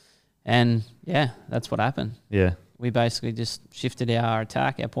 And yeah, that's what happened. Yeah. We basically just shifted our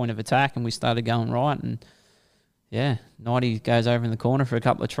point of attack, and we started going right. And yeah, 90 goes over in the corner for a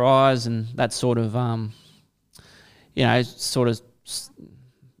couple of tries, and that sort of,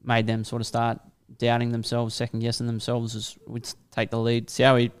 made them sort of start doubting themselves, second guessing themselves as we'd take the lead.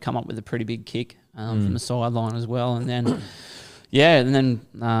 So we come up with a pretty big kick from the sideline as well, and then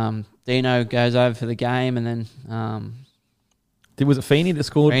Dino goes over for the game, and then was it Feeney that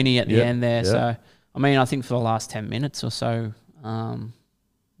scored? Feeney at the end there. Yeah. So I mean, I think for the last 10 minutes or so,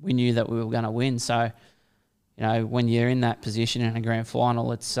 we knew that we were going to win. So when you're in that position in a grand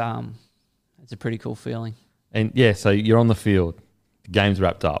final, it's a pretty cool feeling. And yeah, so you're on the field, the game's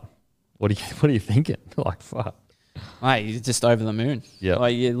wrapped up. What are you thinking? Like, fuck. Mate, you're just over the moon. Yeah.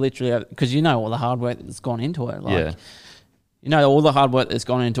 Like, you literally, because you know all the hard work that's gone into it. Like, all the hard work that's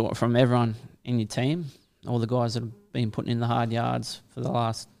gone into it from everyone in your team, all the guys that have been putting in the hard yards for the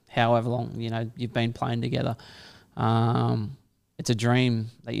last however long, you've been playing together. It's a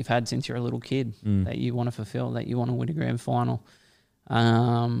dream that you've had since you're a little kid that you want to fulfill, that you want to win a grand final.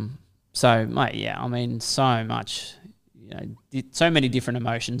 So, mate, yeah, I mean, so much, so many different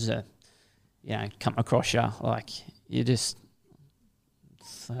emotions that, come across you. Like, you're just,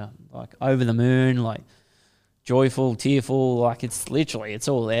 like, over the moon, like, joyful, tearful, like, it's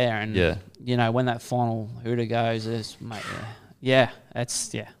all there. And, when that final hooter goes, it's one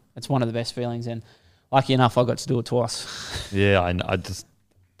of the best feelings. And lucky enough, I got to do it twice. Yeah, I just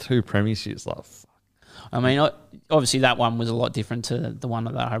 2 premierships, like, fuck. I mean, obviously that one was a lot different to the one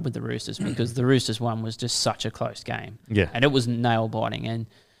that I had with the Roosters, because the Roosters one was just such a close game. Yeah. And it was nail-biting, and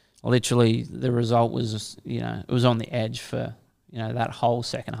literally the result was, it was on the edge for, that whole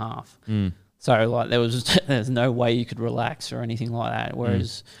second half. So, like, there's no way you could relax or anything like that,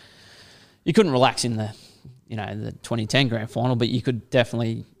 whereas you couldn't relax in the 2010 grand final, but you could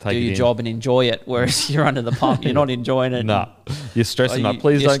definitely do your job and enjoy it, whereas you're under the pump, you're not enjoying it. No, you're stressing up.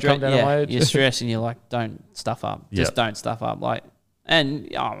 Please don't come down on my edge. You're stressing, you're like, don't stuff up. Just don't stuff up. Like,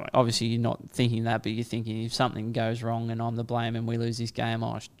 and obviously you're not thinking that, but you're thinking if something goes wrong and I'm the blame and we lose this game,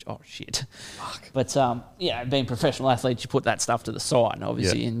 oh shit. Fuck. But, being professional athletes, you put that stuff to the side,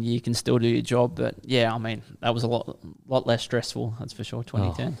 obviously, and you can still do your job. But, yeah, I mean, that was a lot less stressful, that's for sure,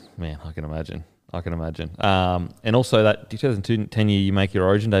 2010. Oh, man, I can imagine. And also that 2010 year, you make your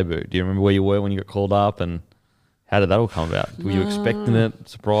Origin debut. Do you remember where you were when you got called up, and how did that all come about? Were you expecting it?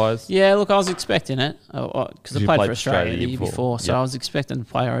 Surprised? Yeah, look, I was expecting it because I played for Australia the year before. So I was expecting to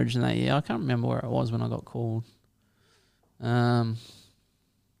play Origin that year. I can't remember where it was when I got called.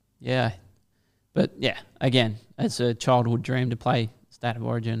 Yeah. But, yeah, again, it's a childhood dream to play State of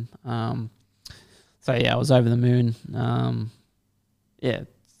Origin. So, yeah, I was over the moon.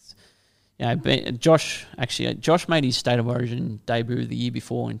 Josh made his State of Origin debut the year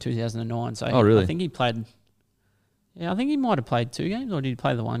before in 2009. So really? I think he played. Yeah, I think he might have played 2 games, or did he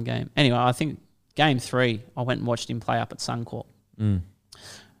play the 1 game? Anyway, I think game 3, I went and watched him play up at Suncorp.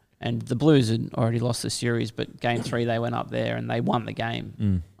 And the Blues had already lost the series, but game 3 they went up there and they won the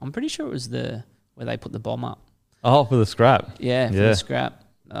game. I'm pretty sure it was where they put the bomb up. Oh, for the scrap. Yeah, for the scrap.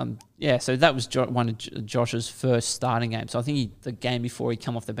 So that was one of Josh's first starting games. So I think the game before he'd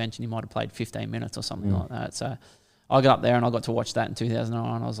come off the bench and he might have played 15 minutes or something like that. So I got up there and I got to watch that in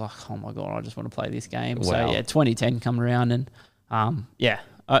 2009. I was like, oh my God, I just want to play this game. Wow. So yeah, 2010 come around and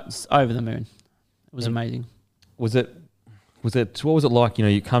it's over the moon. It was amazing. What was it like,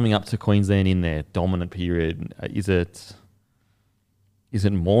 you're coming up to Queensland in their dominant period? Is it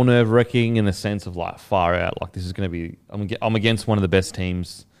more nerve-wracking in the sense of like far out, like this is going to be, I'm against one of the best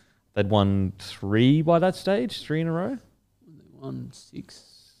teams. They'd won 3 by that stage, 3 in a row? They won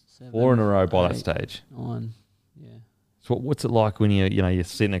 6, 7, 4 in a row by 8, that stage. 9, yeah. So what's it like when you're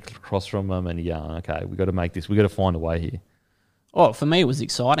sitting across from them and you're going, okay, we got to make this, we got to find a way here? Oh, for me it was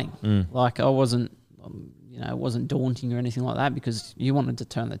exciting. Like I wasn't, it wasn't daunting or anything like that, because you wanted to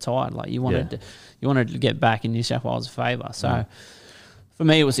turn the tide. Like you wanted to get back in New South Wales' favour. So for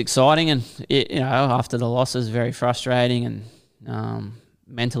me, it was exciting, and after the losses, very frustrating, and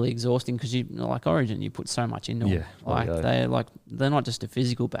mentally exhausting because you like Origin, you put so much into them. They're not just a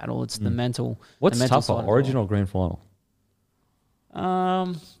physical battle; it's the mental. What's the mental tougher, Origin or Grand Final?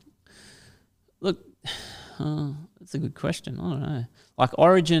 Look, that's a good question. I don't know. Like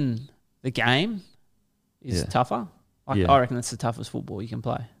Origin, the game is tougher. I reckon that's the toughest football you can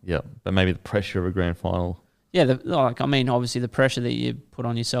play. Yeah, but maybe the pressure of a Grand Final. Yeah, obviously the pressure that you put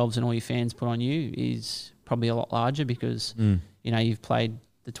on yourselves and all your fans put on you is probably a lot larger because you've played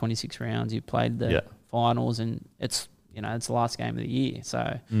the 26 rounds, you've played the finals, and it's it's the last game of the year.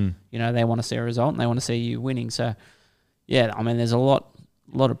 So they want to see a result and they want to see you winning. So yeah, I mean, there's a lot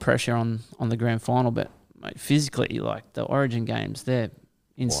of pressure on the Grand Final, but mate, physically, like the Origin games, they're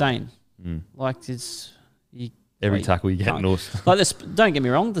insane. Like it's every tackle you get north. Like this, don't get me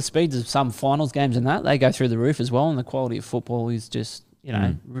wrong, the speeds of some finals games and that, they go through the roof as well, and the quality of football is just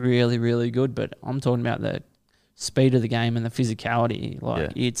really, really good. But I'm talking about the speed of the game and the physicality.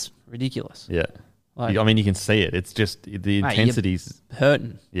 Like it's ridiculous. Yeah. Like, I mean, you can see it. It's just the intensity's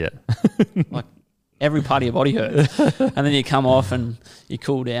hurting. Yeah. Like every part of your body hurts. And then you come off and you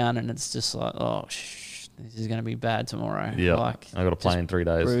cool down and it's just like, this is going to be bad tomorrow. Yeah, like I got to play in 3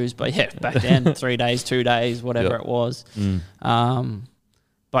 days. Bruised, but back then 3 days, 2 days, whatever it was.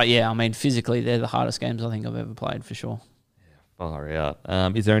 But yeah, I mean, physically, they're the hardest games I think I've ever played for sure. Yeah, far out.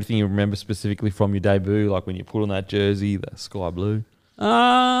 Is there anything you remember specifically from your debut, like when you put on that jersey, the sky blue?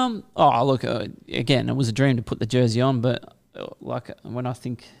 Look, again, it was a dream to put the jersey on, but like when I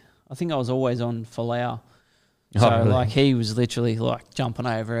think I was always on Folau. So, really? Like, he was literally, like, jumping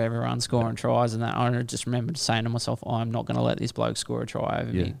over everyone, scoring tries and that. I just remember saying to myself, I'm not going to let this bloke score a try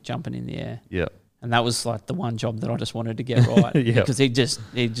over me, jumping in the air. Yeah. And that was, like, the one job that I just wanted to get right. Because he'd just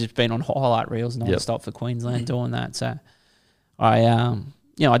been on highlight reels non-stop for Queensland doing that. So, I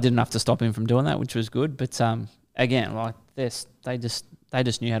did enough to stop him from doing that, which was good. But, again, like, they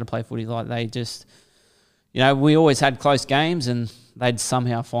just knew how to play footy. Like, they just... we always had close games and they'd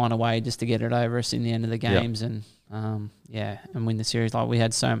somehow find a way just to get it over us in the end of the games and win the series. Like we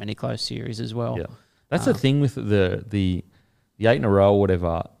had so many close series as well. Yeah. That's the thing with the 8 in a row or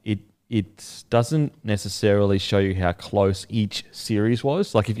whatever. It doesn't necessarily show you how close each series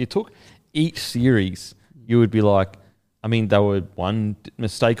was. Like if you took each series, you would be like, I mean, they were one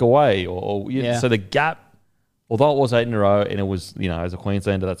mistake away so the gap. Although it was 8 in a row and it was, as a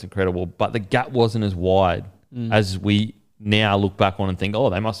Queenslander, that's incredible, but the gap wasn't as wide as we now look back on and think,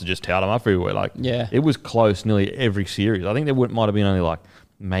 they must have just towed them up everywhere. Like, it was close nearly every series. I think there might have been only like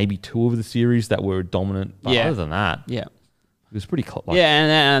maybe 2 of the series that were dominant. But other than that, it was pretty close.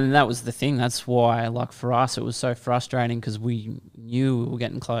 And that was the thing. That's why, like, for us, it was so frustrating because we knew we were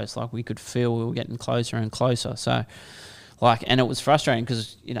getting close. Like, we could feel we were getting closer and closer. So... and it was frustrating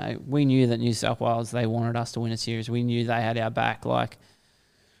because, we knew that New South Wales, they wanted us to win a series. We knew they had our back. Like,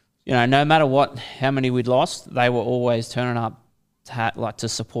 no matter how many we'd lost, they were always turning up to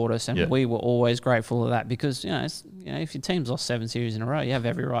support us. And we were always grateful of that because, if your team's lost 7 series in a row, you have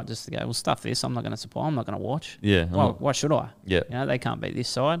every right just to go, well, stuff this. I'm not going to support. I'm not going to watch. Yeah. Why should I? Yeah. They can't beat this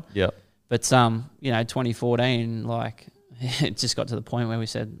side. Yeah. But, 2014, like... it just got to the point where we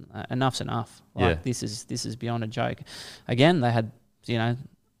said enough's enough. Like this is beyond a joke. Again, they had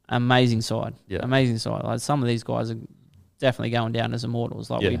amazing side, amazing side. Like some of these guys are definitely going down as immortals.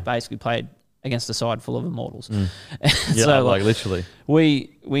 Like we basically played against a side full of immortals. So like literally,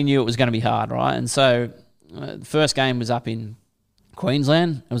 we knew it was going to be hard, right? And so the first game was up in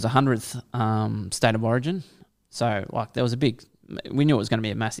Queensland. It was the 100th state of origin. So like there was we knew it was going to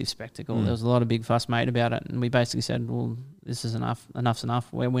be a massive spectacle. There was a lot of big fuss made about it, and we basically said, well, this is enough. Enough's enough.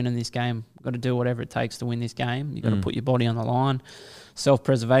 We're winning this game. We've got to do whatever it takes to win this game. You've got to put your body on the line.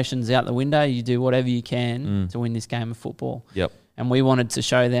 Self-preservation's out the window. You do whatever you can to win this game of football. Yep. And we wanted to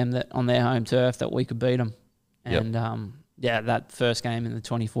show them that on their home turf that we could beat them. And, that first game in the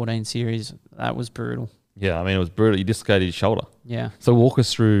 2014 series, that was brutal. Yeah, I mean, it was brutal. You dislocated your shoulder. Yeah. So walk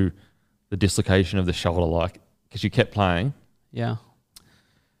us through the dislocation of the shoulder, like, because you kept playing. Yeah.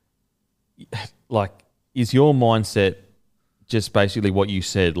 Like, is your mindset just basically what you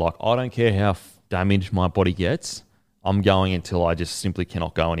said? Like, I don't care how damaged my body gets. I'm going until I just simply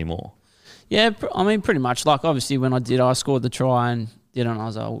cannot go anymore. Yeah, I mean, pretty much. Like, obviously, when I scored the try and did it, and I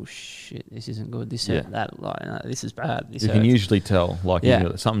was like, oh, shit, this isn't good. This hurt, that, like, no, this is bad. This hurts. Can usually tell, like,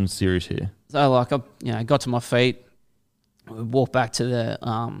 something's serious here. So, like, I got to my feet, walked back to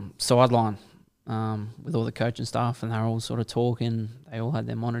the sideline with all the coaching staff, and they were all sort of talking. They all had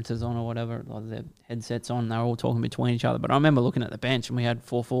their monitors on or whatever, like their headsets on. They were all talking between each other. But I remember looking at the bench, and we had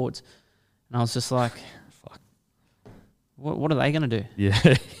 4 forwards, and I was just like, fuck, what are they going to do?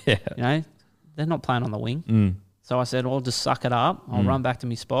 Yeah. They're not playing on the wing. So I said, I'll just suck it up. I'll run back to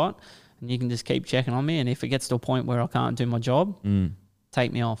my spot and you can just keep checking on me. And if it gets to a point where I can't do my job,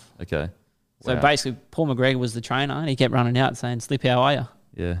 take me off. Okay. So basically, Paul McGregor was the trainer and he kept running out saying, Slip, how are you?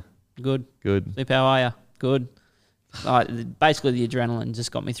 Yeah. Good. Good. Slip, how are you? Good. Basically, the adrenaline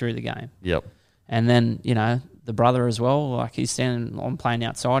just got me through the game. Yep. And then, the brother as well, like he's standing on playing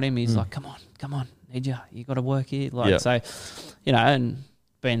outside him. He's like, come on, need you. You got to work here. So, and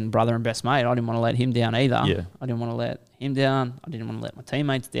being brother and best mate, I didn't want to let him down either. Yeah. I didn't want to let him down. I didn't want to let my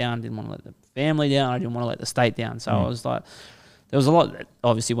teammates down. I didn't want to let the family down. I didn't want to let the state down. So I was like, there was a lot that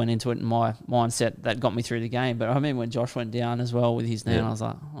obviously went into it in my mindset that got me through the game. But I remember when Josh went down as well with his knee, and I was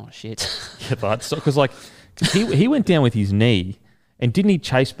like, oh, shit. Yeah, but because he went down with his knee, and didn't he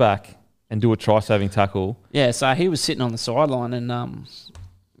chase back and do a try-saving tackle? Yeah, so he was sitting on the sideline, and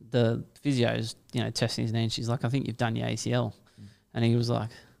the physio's, testing his knee, and she's like, I think you've done your ACL. And he was like,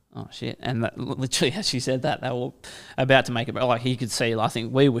 oh, shit. And that, literally, as she said that, they were about to make it. Like, he could see, I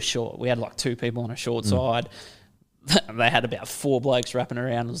think we were short. We had like 2 people on a short side. They had about 4 blokes wrapping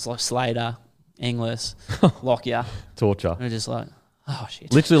around. It was like Slater, Inglis, Lockyer. Torture. We were just like, oh,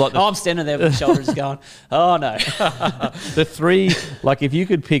 shit. Literally I'm standing there with the shoulders going, oh, no. The 3, if you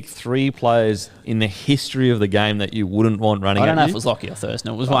could pick 3 players in the history of the game that you wouldn't want running at you. I don't know if it was Lockyer or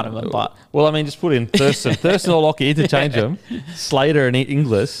Thurston. It was one of them. But well, I mean, just put in Thurston. Thurston or Lockyer, interchange them. Slater and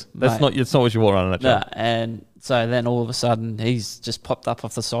Inglis. It's not what you want running at you. No, and so then all of a sudden he's just popped up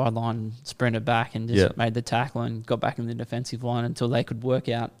off the sideline, sprinted back and just made the tackle and got back in the defensive line until they could work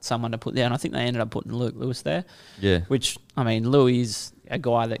out someone to put there. And I think they ended up putting Luke Lewis there. Yeah. Which, I mean, Louis is a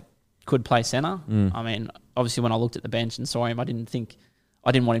guy that could play centre. I mean, obviously when I looked at the bench and saw him, I didn't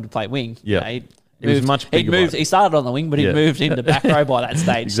want him to play wing. Yeah. He was much bigger. He started on the wing, but he moved into back row by that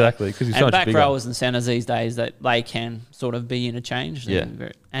stage. Exactly. Because he's so much back bigger. rowers and centres these days, that they can sort of be interchanged. Yeah.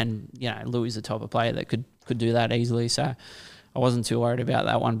 And Louis is the type of player that could do that easily. So I wasn't too worried about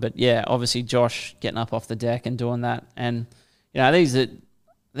that one. But yeah, obviously Josh getting up off the deck and doing that. And,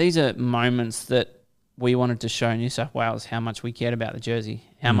 these are moments that we wanted to show New South Wales how much we cared about the jersey,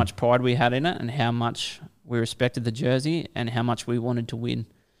 how much pride we had in it, and how much we respected the jersey and how much we wanted to win.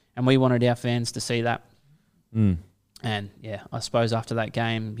 And we wanted our fans to see that. And, yeah, I suppose after that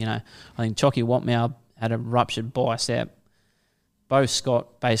game, I think Chocky Watmow had a ruptured bicep. Bo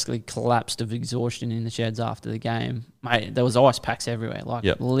Scott basically collapsed of exhaustion in the sheds after the game. Mate, there was ice packs everywhere.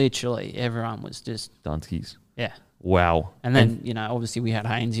 Literally everyone was just... Dunskies. Yeah. Wow. And then, obviously we had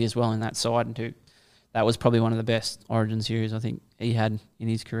Hainsey as well in that side. And that was probably one of the best Origin series I think he had in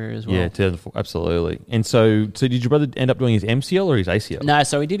his career as well. Yeah, 2004, absolutely. And so did your brother end up doing his MCL or his ACL? No,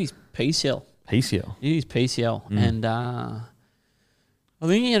 so he did his PCL. PCL? He did his PCL. And I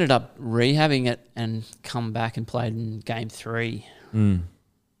think he ended up rehabbing it and come back and played in game 3. I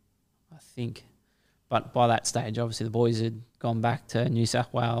think. But by that stage, obviously, the boys had gone back to New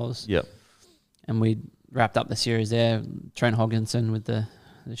South Wales. Yep. And we wrapped up the series there. Trent Hogginson with the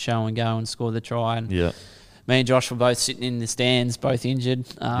show and go and scored the try. And me and Josh were both sitting in the stands, both injured.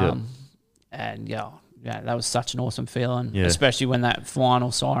 And, that was such an awesome feeling, especially when that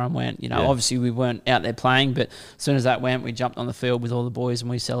final siren went. Obviously we weren't out there playing, but as soon as that went, we jumped on the field with all the boys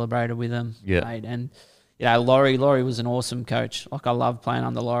and we celebrated with them. Yeah. Mate. And, Laurie was an awesome coach. I loved playing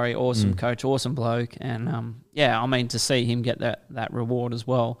under Laurie. Awesome coach, awesome bloke. And, to see him get that reward as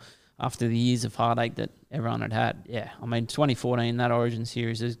well after the years of heartache that everyone had. Yeah, 2014, that Origin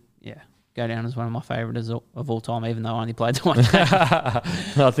series is, go down as one of my favourites of all time, even though I only played the one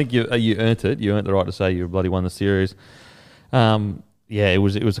game. I think you earned it. You earned the right to say you bloody won the series. It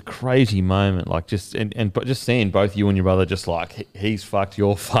was a crazy moment. But just seeing both you and your brother just he's fucked,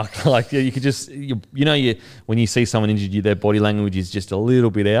 you're fucked. You could just when you see someone injured, their body language is just a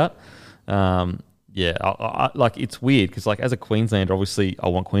little bit out. I it's weird because as a Queenslander, obviously I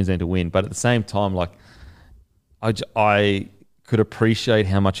want Queensland to win, but at the same time, I could appreciate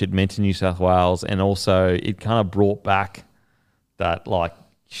how much it meant to New South Wales, and also it kind of brought back that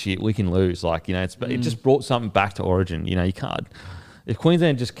shit, we can lose. It just brought something back to Origin. You can't. If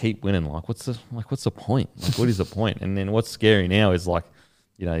Queensland just keep winning, what's the point? What is the point? And then what's scary now is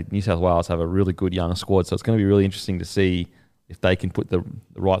New South Wales have a really good young squad, so it's going to be really interesting to see if they can put the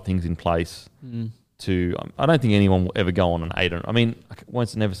right things in place. I don't think anyone will ever go on an 8. I mean, I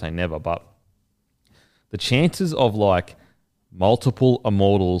won't never say never, but the chances of multiple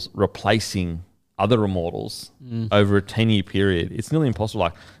immortals replacing other immortals over a 10-year period, it's nearly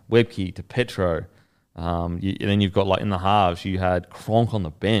impossible. Webke to Petro, and then you've got in the halves, you had Cronk on the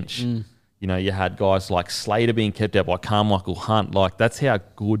bench. You had guys like Slater being kept out by Carmichael Hunt. That's how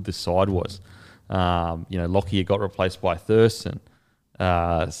good the side was. Lockyer got replaced by Thurston.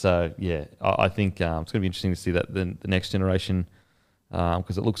 So yeah, I think it's going to be interesting to see that the next generation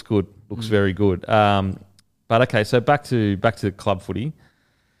because it looks good, looks very good. But okay, so back to club footy.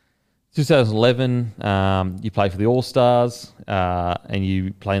 2011, you play for the All Stars, and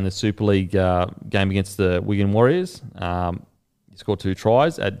you play in the Super League game against the Wigan Warriors. You scored 2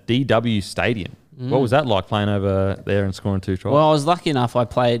 tries at DW Stadium. What was that like playing over there and scoring 2 tries? Well, I was lucky enough. I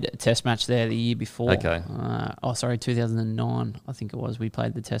played a test match there the year before. Okay. 2009, I think it was. We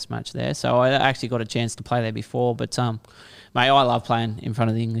played the test match there. So I actually got a chance to play there before. But, mate, I love playing in front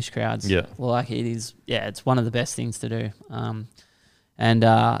of the English crowds. Yeah. Like it is, it's one of the best things to do.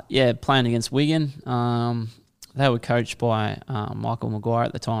 Playing against Wigan, they were coached by Michael Maguire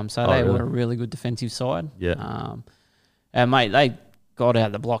at the time. So they were a really good defensive side. Yeah. And, mate, they got out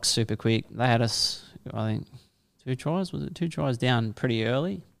of the blocks super quick. They had us, I think, 2 tries. Was it 2 tries down pretty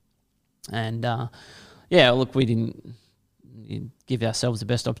early? And, look, we didn't give ourselves the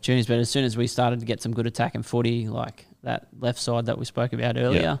best opportunities, but as soon as we started to get some good attacking footy, like that left side that we spoke about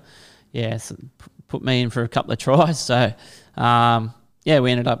earlier, so put me in for a couple of tries. So,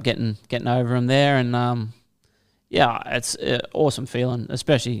 we ended up getting over them there. And, it's an awesome feeling,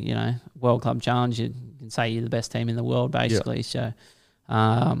 especially, World Club Challenge. You can say you're the best team in the world, basically. Yeah. So,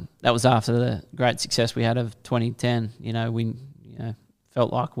 that was after the great success we had of 2010. We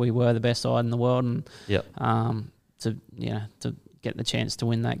felt like we were the best side in the world, and to get the chance to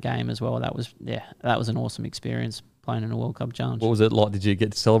win that game as well, that was an awesome experience playing in a World Cup Challenge. What was it like? Did you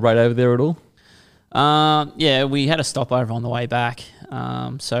get to celebrate over there at all? We had a stopover on the way back.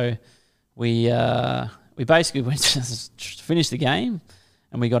 So we basically went to finish the game.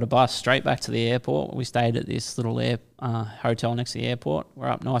 And we got a bus straight back to the airport. We stayed at this little hotel next to the airport. We're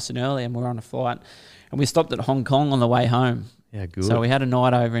up nice and early, and we're on a flight. And we stopped at Hong Kong on the way home. Yeah, good. So we had a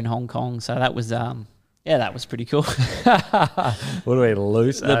night over in Hong Kong. So that was, that was pretty cool. What do we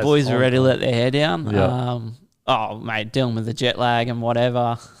lose? The boys were ready to let their hair down. Yeah. Mate, dealing with the jet lag and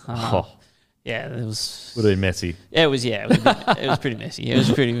whatever. Yeah, it was. Would have been messy. It was pretty messy. It was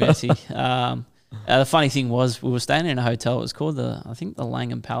pretty messy. The funny thing was we were staying in a hotel. It was called the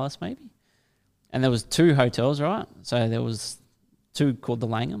Langham Palace, maybe. And there was 2 hotels, right? So there was 2 called the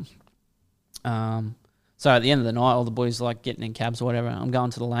Langham. So at the end of the night, all the boys like getting in cabs or whatever. I'm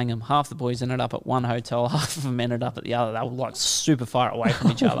going to the Langham. Half the boys ended up at one hotel. Half of them ended up at the other. They were like super far away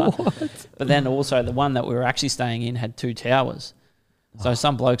from each other. But then also the one that we were actually staying in had 2 towers. So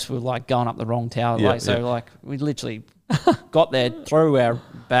some blokes were like going up the wrong tower. We literally got there, threw our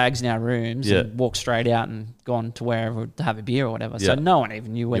bags in our rooms and walked straight out and gone to wherever to have a beer or whatever. So no one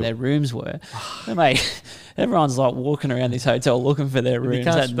even knew where their rooms were. Mate, everyone's like walking around this hotel looking for their rooms.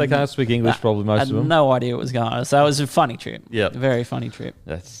 They can't speak English probably, most of them. I had no idea what was going on. So it was a funny trip. Yeah. A very funny trip.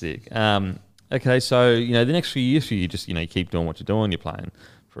 That's sick. Okay, so, the next few years for you, just, you keep doing what you're doing. You're playing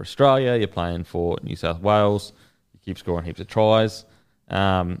for Australia. You're playing for New South Wales. You keep scoring heaps of tries.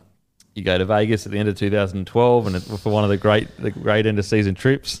 You go to Vegas at the end of 2012 and for one of the great end of season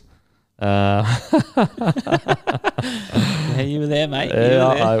trips. Yeah, you were there, mate.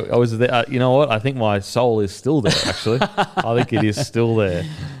 I was there. You know what? I think my soul is still there, actually. I think it is still there,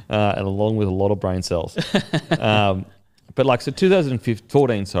 and along with a lot of brain cells. But like, so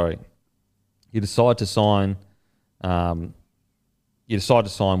 2014, you decide to sign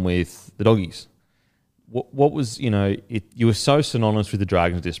with the Doggies. What was, you were so synonymous with the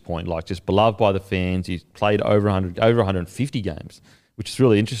Dragons at this point, like just beloved by the fans. You played over 150 games, which is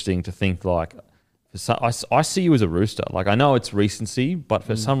really interesting to think like, I see you as a Rooster. Like I know it's recency, but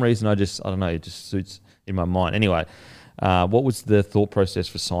for some reason I don't know, it just suits in my mind. Anyway, what was the thought process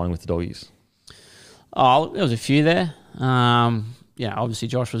for signing with the Doggies? Oh, there was a few there. Obviously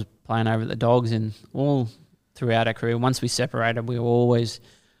Josh was playing over at the Dogs and all throughout our career. Once we separated, we were always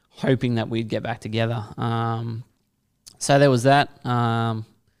hoping that we'd get back together. So there was that. There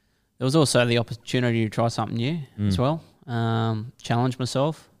was also the opportunity to try something new as well, challenge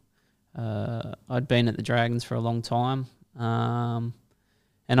myself. I'd been at the Dragons for a long time, and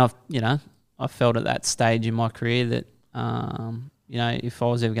I felt at that stage in my career that if I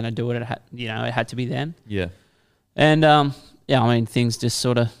was ever going to do it, it had to be then. Yeah. And things just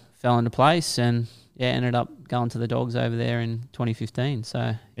sort of fell into place, and ended up going to the Dogs over there in 2015.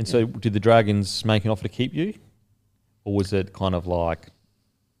 So did the Dragons make an offer to keep you, or was it kind of like,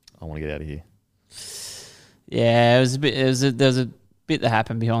 I want to get out of here? Yeah, it was a bit. There was a bit that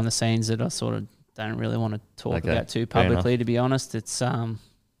happened behind the scenes that I sort of don't really want to talk about too publicly. To be honest, it's it's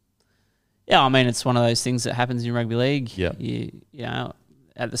one of those things that happens in rugby league. Yeah,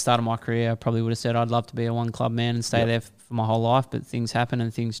 at the start of my career, I probably would have said I'd love to be a one club man and stay there for my whole life, but things happen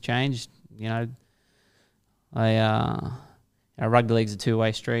and things change. rugby league's a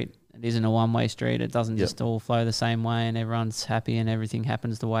two-way street. It isn't a one-way street. It doesn't just all flow the same way and everyone's happy and everything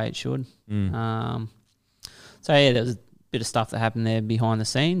happens the way it should. So, yeah, there was a bit of stuff that happened there behind the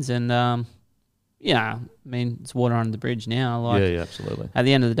scenes and, it's water under the bridge now. Like, yeah, absolutely. At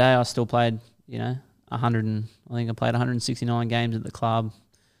the end of the day, I still played, I think I played 169 games at the club,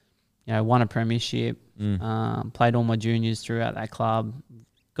 won a premiership, played all my juniors throughout that club,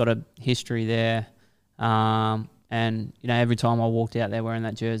 got a history there. And, every time I walked out there wearing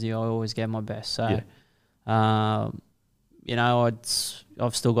that jersey, I always gave my best. So, I've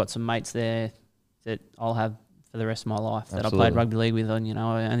still got some mates there that I'll have for the rest of my life that I played rugby league with. And,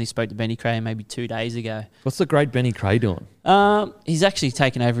 I only spoke to Benny Creagh maybe 2 days ago. What's the great Benny Creagh doing? He's actually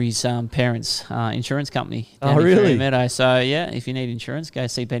taken over his parents' insurance company. Oh, really? Meadow. So, yeah, if you need insurance, go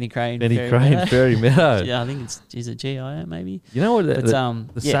see Benny Creagh. Benny Creagh in Fairy Meadow. Yeah, I think is it GIO maybe? You know what?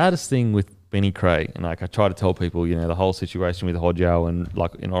 The saddest thing with Benny Creagh, and like I try to tell people, the whole situation with Hodjo and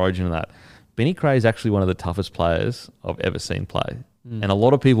like in Origin and that, Benny Creagh is actually one of the toughest players I've ever seen play. And a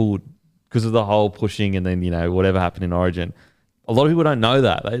lot of people, because of the whole pushing and then, whatever happened in Origin, a lot of people don't know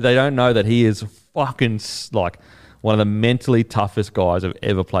that. They don't know that he is fucking like one of the mentally toughest guys I've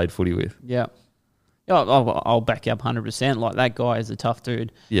ever played footy with. Yeah. I'll back you up 100%. Like, that guy is a tough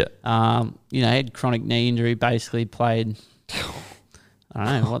dude. Yeah. He had chronic knee injury, basically played... I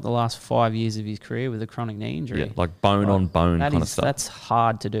don't know, the last 5 years of his career with a chronic knee injury. Yeah, like bone on bone kind of stuff. That's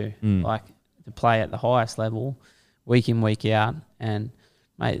hard to do. Like, to play at the highest level, week in, week out. And,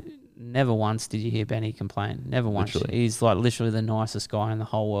 mate, never once did you hear Benny complain. Never once. Literally. He's, like, literally the nicest guy in the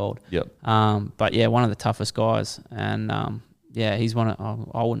whole world. Yep. But, yeah, one of the toughest guys. And, he's one of...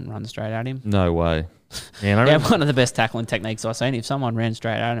 I wouldn't run straight at him. No way. Man, one of the best tackling techniques I've seen. If someone ran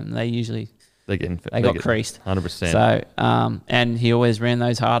straight at him, they usually... They got creased. 100%. So, and he always ran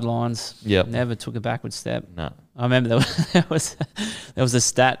those hard lines. Yep. Never took a backward step. No. I remember there was a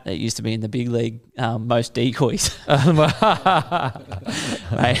stat that used to be in the big league, most decoys. Mate,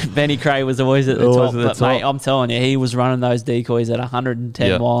 Benny Creagh was always at the top. But, mate, I'm telling you, he was running those decoys at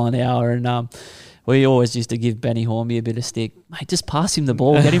 110 mile an hour. And we always used to give Benny Hornby a bit of stick. Mate, just pass him the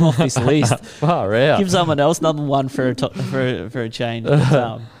ball. Get him off this list. Far out. Give someone else number one for a change.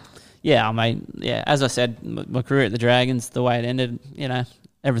 But, as I said, my career at the Dragons, the way it ended,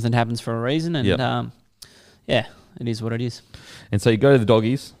 everything happens for a reason. And, it is what it is. And so you go to the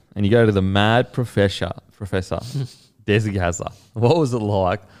Doggies and you go to the mad professor, Desi Gazza. What was it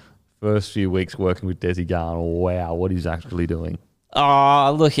like first few weeks working with Desi going, wow, what he's actually doing?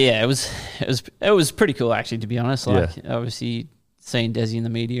 Oh, look, yeah, it was pretty cool, actually, to be honest. Like, obviously, seeing Desi in the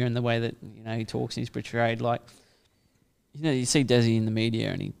media and the way that, he talks and he's portrayed, like, you see Desi in the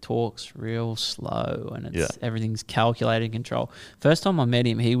media and he talks real slow and everything's calculated and control. First time I met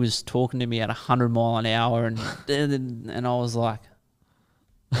him, he was talking to me at 100 mile an hour and I was like,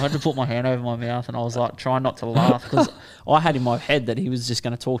 I had to put my hand over my mouth and I was like trying not to laugh because I had in my head that he was just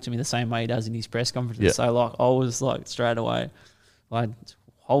going to talk to me the same way he does in his press conferences. Yeah. So like I was like straight away like,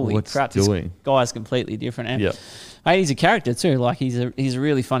 holy crap, this guy's completely different. And mate, he's a character too. Like he's a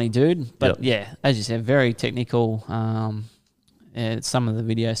really funny dude. But as you said, very technical. Some of the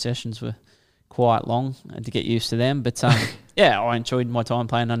video sessions were quite long to get used to them. But I enjoyed my time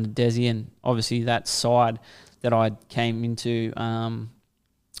playing under Desi, and obviously that side that I came into,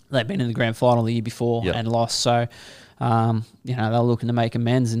 they'd been in the grand final the year before and lost. So they were looking to make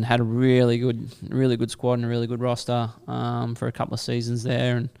amends and had a really good squad and a really good roster for a couple of seasons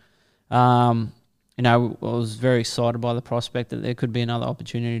there. And I was very excited by the prospect that there could be another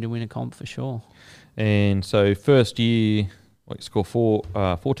opportunity to win a comp for sure. And so first year, you score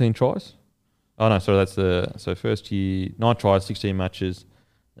 14 tries? Oh, no, sorry, so first year, 9 tries, 16 matches,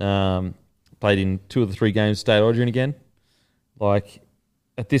 played in 2 of the 3 games, state origin again. Like,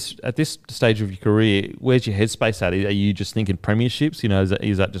 at this stage of your career, where's your headspace at? Are you just thinking premierships?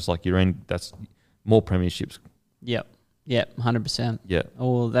 Is that just like that's more premierships? Yep, 100%. Yeah.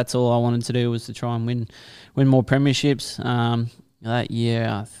 That's all I wanted to do was to try and win more premierships. That year,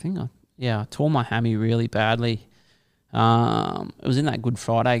 I think I tore my hammy really badly. It was in that Good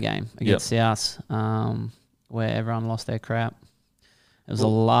Friday game against South, where everyone lost their crap. It was the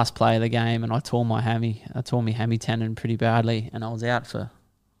last play of the game, and I tore my hammy. I tore my hammy tendon pretty badly, and I was out till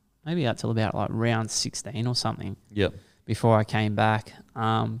about like round 16 or something. Yep. Before I came back.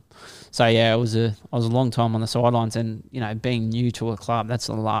 I was a long time on the sidelines, and being new to a club, that's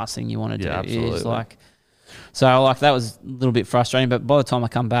the last thing you want to do. Absolutely. That was a little bit frustrating. But by the time I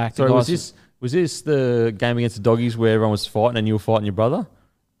come back, was this the game against the Doggies where everyone was fighting and you were fighting your brother?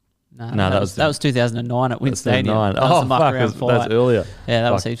 No, that was 2009 at Wynn Stadium. Oh, fuck, that's earlier. Yeah,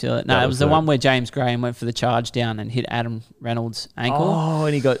 that was heaps earlier. No, it was the one where James Graham went for the charge down and hit Adam Reynolds' ankle. Oh,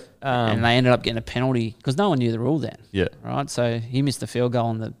 and he got... and they ended up getting a penalty because no one knew the rule then. Yeah. Right? So he missed the field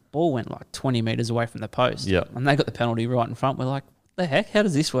goal and the ball went like 20 metres away from the post. Yeah. And they got the penalty right in front. We're like, what the heck? How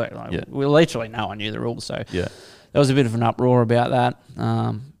does this work? Like, we literally no one knew the rules. So there was a bit of an uproar about that.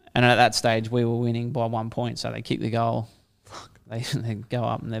 And at that stage, we were winning by 1 point. So they kicked the goal. They go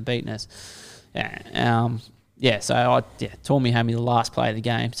up and they're beating us. Yeah. So Tormey had me the last play of the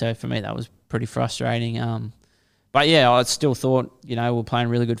game. So for me, that was pretty frustrating. But yeah, I still thought, we were playing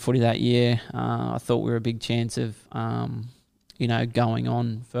really good footy that year. I thought we were a big chance of, going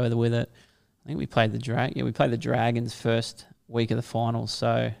on further with it. I think we played the Dragons first week of the finals.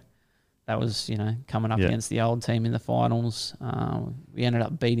 So that was, coming up against the old team in the finals. We ended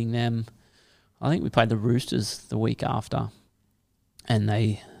up beating them. I think we played the Roosters the week after. And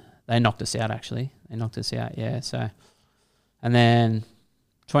they knocked us out, actually. They knocked us out, yeah. So, and then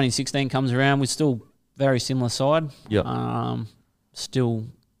 2016 comes around. We're still very similar side. Yeah. Still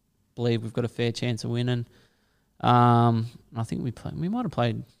believe we've got a fair chance of winning. I think we might have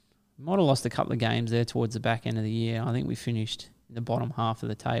lost a couple of games there towards the back end of the year. I think we finished in the bottom half of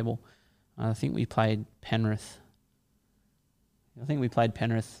the table. I think we played Penrith.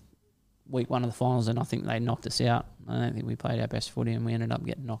 Week one of the finals, and I think they knocked us out. I don't think we played our best footy, and we ended up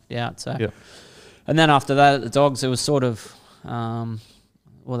getting knocked out. So, and then after that, at the Dogs, it was sort of all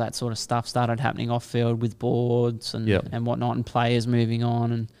that sort of stuff started happening off field with boards and whatnot, and players moving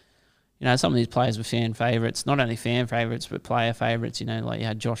on, and some of these players were fan favourites, not only fan favourites but player favourites. Like you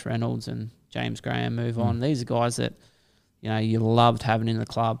had Josh Reynolds and James Graham move on. These are guys that you loved having in the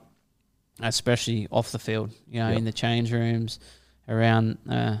club, especially off the field. In the change rooms, around.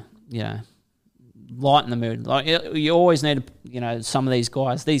 Lighten the mood. Like you always need, some of these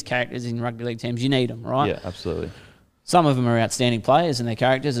guys, these characters in rugby league teams. You need them, right? Yeah, absolutely. Some of them are outstanding players and their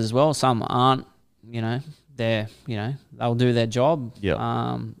characters as well. Some aren't. They're they'll do their job.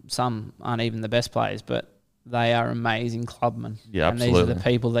 Yeah. Some aren't even the best players, but they are amazing clubmen. Yeah, absolutely. And these are the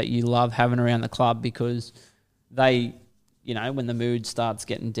people that you love having around the club because they, when the mood starts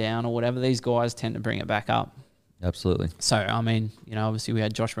getting down or whatever, these guys tend to bring it back up. Absolutely. So, I mean, obviously we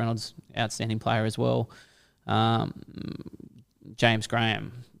had Josh Reynolds, outstanding player as well. James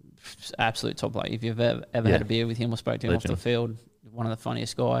Graham, absolute top player. If you've ever had a beer with him or spoke to him off the field, one of the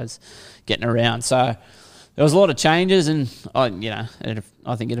funniest guys getting around. So there was a lot of changes, and I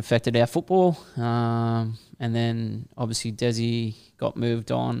think it affected our football. And then obviously Desi got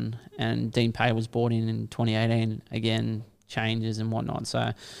moved on, and Dean Pay was brought in 2018. Again, changes and whatnot.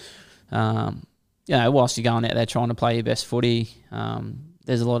 So, whilst you're going out there trying to play your best footy,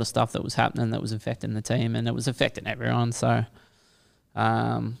 there's a lot of stuff that was happening that was affecting the team, and it was affecting everyone. So,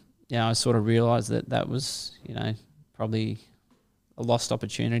 I sort of realised that was, probably a lost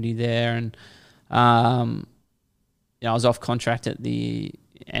opportunity there. And, I was off contract at the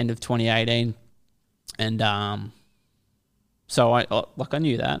end of 2018. And so I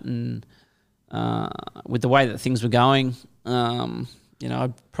knew that. And with the way that things were going,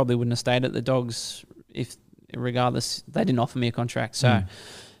 I probably wouldn't have stayed at the Dogs regardless. They didn't offer me a contract. So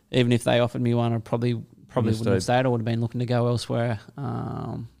even if they offered me one, I probably wouldn't have stayed. I would have been looking to go elsewhere.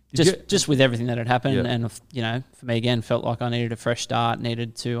 Just with everything that had happened, and for me again, felt like I needed a fresh start.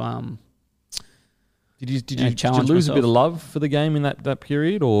 Needed to. Did you lose a bit of love for the game in that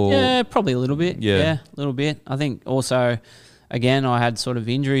period, or? Yeah, probably a little bit. Yeah, a little bit. I think also, again, I had sort of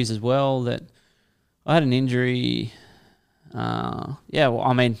injuries as well. That I had an injury. End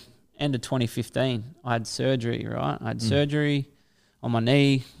of 2015, I had surgery. Right, I had surgery on my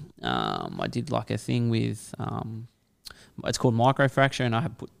knee. I did like a thing with it's called microfracture, and I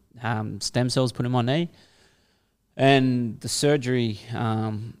had put stem cells put in my knee. And the surgery,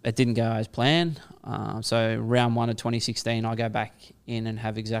 it didn't go as planned. So round 1 of 2016, I go back in and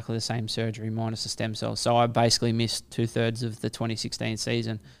have exactly the same surgery minus the stem cells. So I basically missed 2/3 of the 2016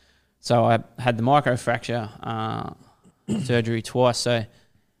 season. So I had the microfracture surgery twice. So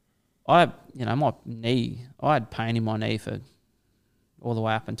my knee, I had pain in my knee for all the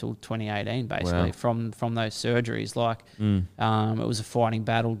way up until 2018, basically, from those surgeries. It was a fighting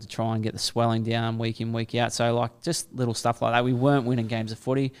battle to try and get the swelling down week in, week out. So, just little stuff like that. We weren't winning games of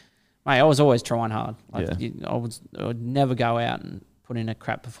footy. Mate, I was always trying hard. I would never go out and put in a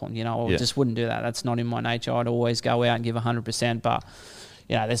crap performance. I just wouldn't do that. That's not in my nature. I'd always go out and give 100%. But,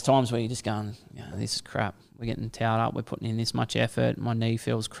 there's times where you're just going, this is crap. We're getting towed up. We're putting in this much effort. My knee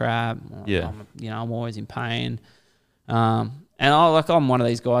feels crap. I'm always in pain. And I'm one of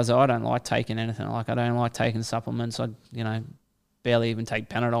these guys that I don't like taking anything. I don't like taking supplements. barely even take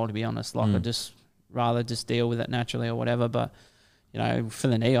Panadol, to be honest. Like I'd just rather just deal with it naturally or whatever. But, you know, for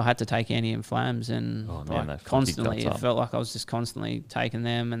the knee, I had to take anti-inflams and constantly. It felt like I was just constantly taking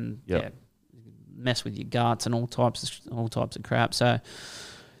them and mess with your guts and all types of crap. So,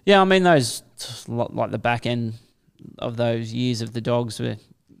 yeah, I mean, those, like the back end of those years of the dogs were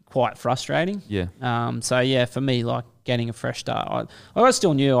quite frustrating. Yeah. So, yeah, for me, like getting a fresh start, I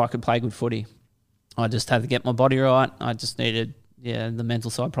still knew I could play good footy. I just had to get my body right. I just needed, the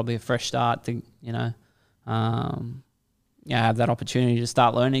mental side, probably a fresh start to, have that opportunity to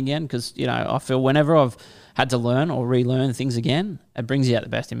start learning again. Because, I feel whenever I've had to learn or relearn things again, it brings you out the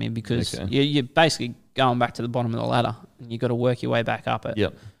best in me because you're basically going back to the bottom of the ladder and you've got to work your way back up it.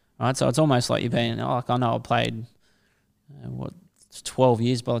 Yep. Right? So it's almost like you've been, like I know I played, 12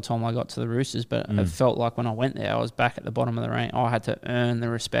 years by the time I got to the Roosters, but it felt like when I went there, I was back at the bottom of the rank. I had to earn the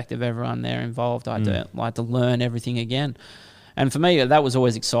respect of everyone there involved. I had to learn everything again. And for me, that was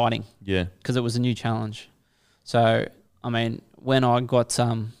always exciting. Yeah. Because it was a new challenge. So, I mean, when I got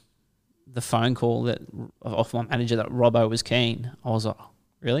the phone call off my manager that Robbo was keen, I was like,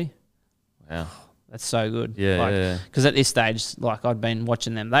 really? Wow. That's so good. Yeah. Because at this stage, like, I'd been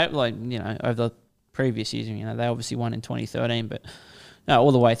watching them. They, over the previous years, they obviously won in 2013, but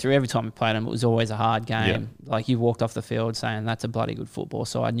all the way through, every time we played them, it was always a hard game. Yeah. Like, you walked off the field saying, that's a bloody good football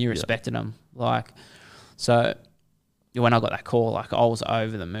side, and you respected them. Like, so when I got that call, like, I was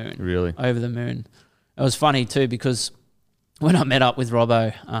over the moon. Really? Over the moon. It was funny too because when I met up with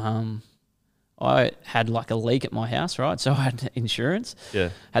Robbo, I had like a leak at my house, right? So I had insurance. Yeah.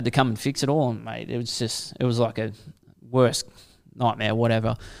 Had to come and fix it all, and mate, it was like a worst nightmare,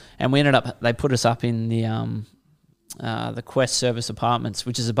 whatever. And we ended up, they put us up in the Quest Service Apartments,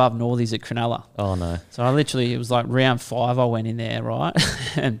 which is above Northies at Cronulla. Oh no. So it was like round 5 I went in there, right?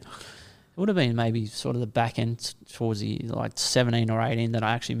 And it would have been maybe sort of the back end towards the like 17 or 18 that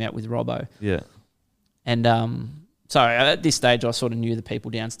I actually met with Robbo. Yeah. And so at this stage, I sort of knew the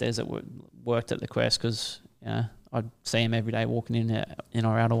people downstairs that worked at the Quest because I'd see them every day walking in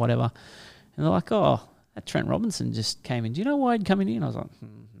or out or whatever. And they're like, oh, that Trent Robinson just came in. Do you know why he'd come in here? And I was like,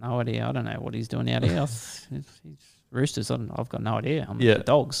 no idea. I don't know what he's doing out here. He's Roosters, I've got no idea. I'm the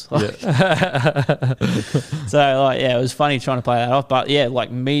Dogs. Like, so, it was funny trying to play that off. But,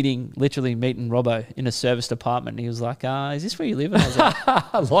 literally meeting Robbo in a serviced apartment. He was like, is this where you live? And I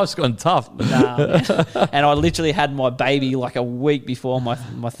was like, life's gone tough. Nah, man. And I literally had my baby like a week before, my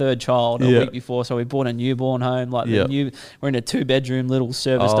third child, a week before. So we brought a newborn home. Like, we're in a 2-bedroom little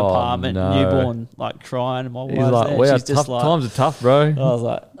serviced apartment, newborn, like, crying. And my wife's like, there. Wow, she's just like, times are tough, bro. I was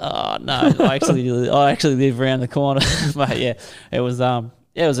like, oh, no. I actually live around the corner. But it was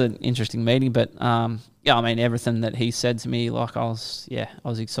an interesting meeting. But I mean, everything that he said to me, like I was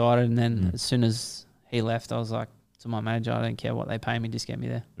excited. And then as soon as he left, I was like to my manager, I don't care what they pay me, just get me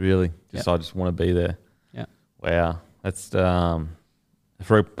there. Really? I just want to be there. Yeah. Wow, that's for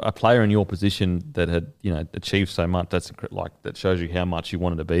a player in your position that had achieved so much. That's like that shows you how much you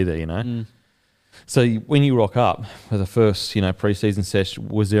wanted to be there. So when you rock up for the first, pre-season session,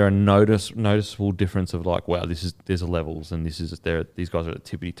 was there a noticeable difference of like, wow, there's a levels and these guys are at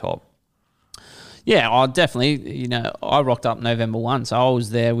the tippity top? Yeah, I definitely, I rocked up November 1, so I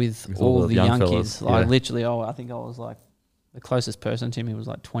was there with all the young kids. Like literally, I think I was like, the closest person to me was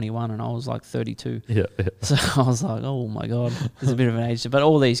like 21 and I was like 32. Yeah. So I was like, oh my God, there's a bit of an age. But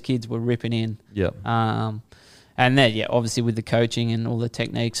all these kids were ripping in. Yeah. And then, obviously with the coaching and all the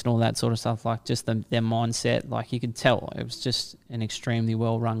techniques and all that sort of stuff, like just their mindset, like you could tell it was just an extremely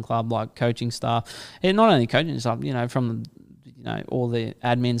well-run club, like coaching staff. And not only coaching staff, from, all the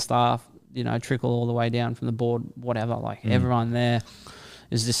admin staff, trickle all the way down from the board, whatever. Like everyone there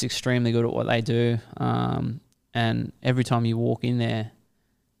is just extremely good at what they do. And every time you walk in there,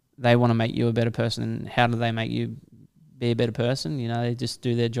 they want to make you a better person. And how do they make you be a better person? They just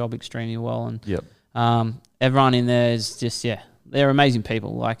do their job extremely well. And everyone in there is just, they're amazing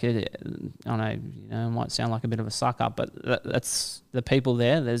people. Like, I know, it might sound like a bit of a suck up, but that's the people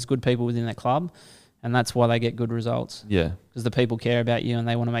there. There's good people within that club, and that's why they get good results. Yeah. Because the people care about you and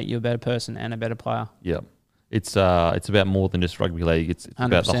they want to make you a better person and a better player. Yeah. It's about more than just rugby league. It's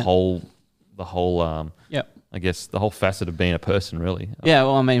about the whole I guess the whole facet of being a person, really. Yeah,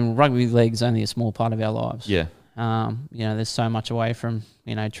 well, I mean, rugby league's only a small part of our lives. Yeah. There's so much away from,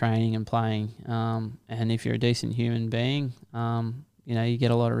 training and playing. And if you're a decent human being, you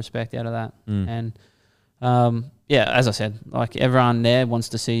get a lot of respect out of that. And, as I said, like everyone there wants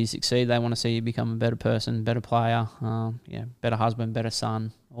to see you succeed. They want to see you become a better person, better player, better husband, better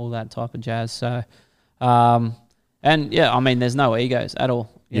son, all that type of jazz. So, there's no egos at all.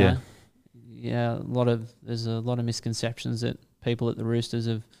 You know? Yeah, there's a lot of misconceptions that people at the Roosters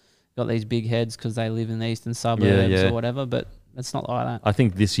have got these big heads because they live in the eastern suburbs or whatever, but it's not like that. I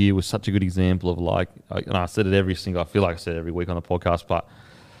think this year was such a good example of like, and I said it I feel like I said it every week on the podcast, but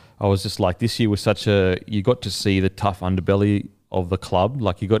I was just like, this year was you got to see the tough underbelly of the club.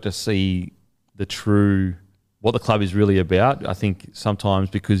 Like you got to see what the club is really about. I think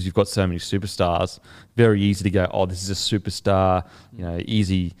sometimes because you've got so many superstars, very easy to go, oh, this is a superstar,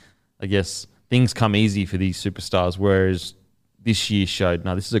 easy. I guess things come easy for these superstars, whereas this year showed,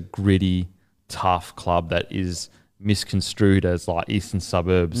 no, this is a gritty, tough club that is misconstrued as like eastern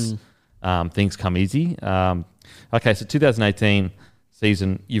suburbs. Things come easy. Okay, so 2018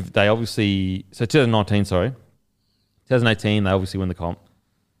 season, 2018, they obviously win the comp.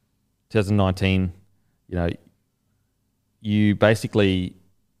 2019, you basically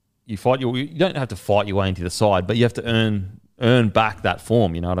you don't have to fight your way into the side, but you have to earn back that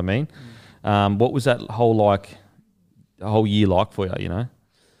form. You know what I mean? What was that whole year like for you?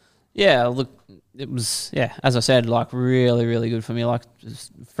 Yeah, look, it was as I said, like really, really good for me. Like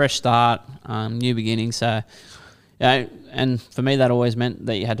just fresh start, new beginning. So and for me that always meant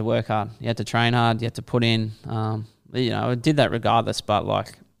that you had to work hard, you had to train hard, you had to put in. I did that regardless, but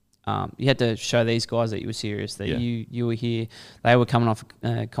like. You had to show these guys that you were serious, that you were here. They were coming off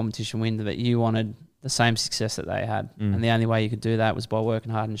a competition win, that you wanted the same success that they had. And the only way you could do that was by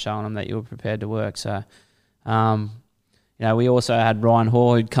working hard and showing them that you were prepared to work. So, we also had Ryan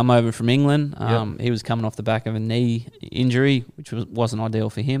Hoare, who'd come over from England. He was coming off the back of a knee injury, which wasn't ideal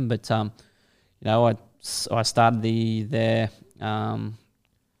for him. But, I started there.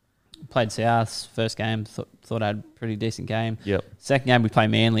 Played South first game, thought I had a pretty decent game. Second game we play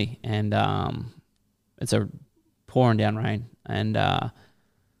Manly, and it's a pouring down rain, and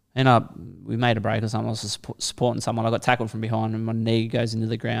we made a break or something. I was supporting someone. I got tackled from behind, and my knee goes into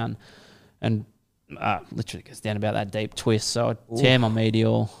the ground, and literally goes down about that deep twist. So I tear my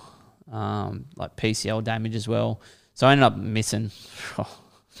medial, like PCL damage as well. So I ended up missing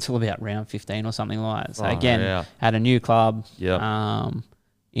until about round 15 or something like that. So had a new club.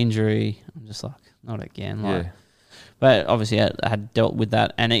 Injury, I'm just like, not again. But obviously I had dealt with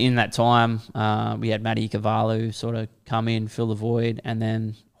that. And in that time, we had Matty Cavallo sort of come in, fill the void, and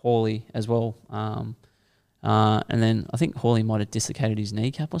then Hawley as well. And then I think Hawley might have dislocated his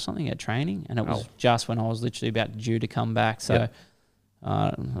kneecap or something at training, and it was just when I was literally about due to come back. So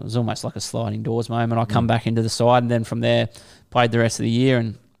it was almost like a sliding doors moment. I come back into the side, and then from there, played the rest of the year.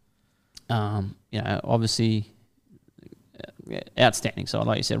 And, obviously... outstanding side,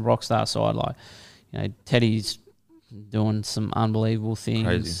 like you said, rock star side. Like, Teddy's doing some unbelievable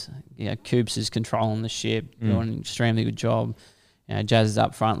things. Crazy. Coops is controlling the ship, doing an extremely good job. Jazz is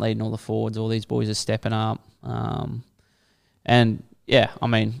up front, leading all the forwards. All these boys are stepping up. And going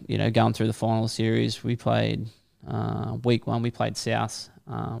through the final series, we played week 1. We played South.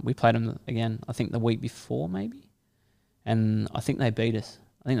 We played them again, I think the week before maybe, and I think they beat us.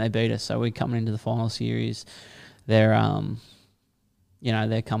 So we're coming into the final series. They're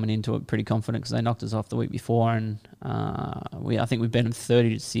they're coming into it pretty confident because they knocked us off the week before, and I think we beat them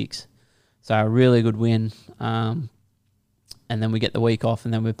 30-6. So a really good win. And then we get the week off,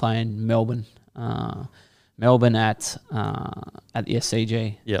 and then we're playing Melbourne. Melbourne at the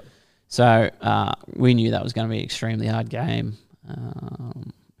SCG. Yep. So we knew that was going to be an extremely hard game.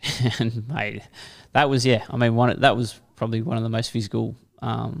 And mate, that was that was probably one of the most physical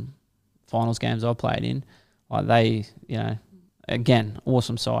finals games I've played in. Like they, again,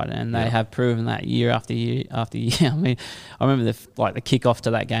 awesome side, and they have proven that year after year after year. I remember the kickoff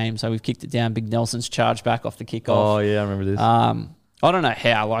to that game. So we've kicked it down. Big Nelson's charged back off the kickoff. Oh yeah, I remember this. I don't know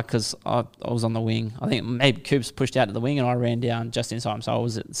how, because I was on the wing. I think maybe Coops pushed out to the wing, and I ran down just in time, so I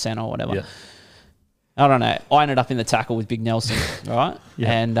was at the centre or whatever. Yeah. I don't know. I ended up in the tackle with Big Nelson, right?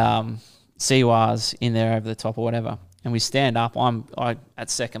 Yeah. And Siwa's in there over the top or whatever, and we stand up. I'm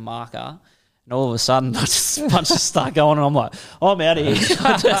at second marker. And all of a sudden, I just start going, and I'm like, I'm out of here.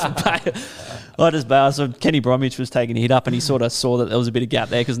 I just bailed. So Kenny Bromwich was taking a hit up, and he sort of saw that there was a bit of gap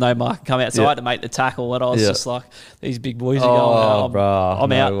there because no mark come out. So I had to make the tackle, and I was just like, these big boys are going,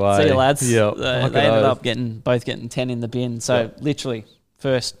 I'm out. Way. See you, lads. Yep. They ended up both getting 10 in the bin. So literally,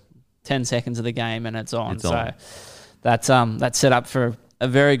 first 10 seconds of the game, and it's on. That's set up for a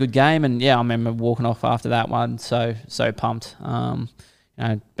very good game. And, I remember walking off after that one, so pumped.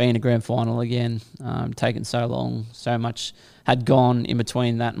 Being a grand final again, taken so long, so much had gone in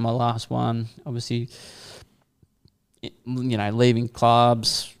between that and my last one. Obviously, leaving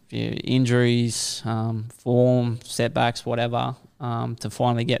clubs, injuries, form, setbacks, whatever, to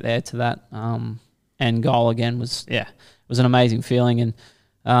finally get there to that end goal again was an amazing feeling.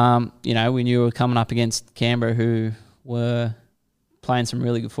 And, we knew we were coming up against Canberra, who were playing some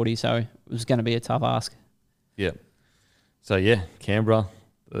really good footy, so it was going to be a tough ask. Yeah. So, yeah, Canberra,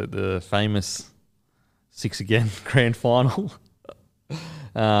 the famous 6 again grand final.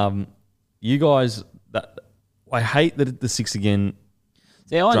 You guys, I hate that the 6 again.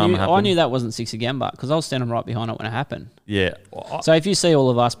 See, I knew that wasn't 6 again, but because I was standing right behind it when it happened. Yeah. So if you see all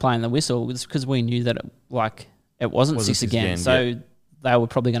of us playing the whistle, it's because we knew that it wasn't 6 again. So they were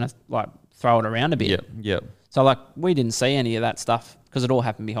probably going to throw it around a bit. Yeah. So we didn't see any of that stuff because it all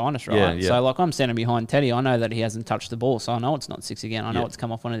happened behind us, right? Yeah. So I'm standing behind Teddy. I know that he hasn't touched the ball, so I know it's not 6 again. I know it's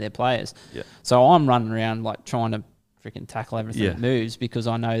come off one of their players. Yeah. So I'm running around trying to freaking tackle everything that moves because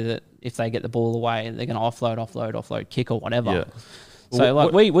I know that if they get the ball away, they're going to offload, kick or whatever. Yeah. So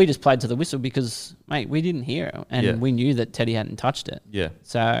we just played to the whistle because, mate, we didn't hear it and we knew that Teddy hadn't touched it. Yeah.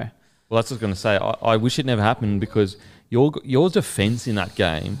 So, well, that's what I was going to say. I wish it never happened because your defense in that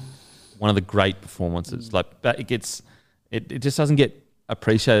game, one of the great performances. It just doesn't get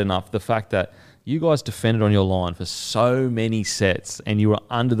appreciated enough. The fact that you guys defended on your line for so many sets and you were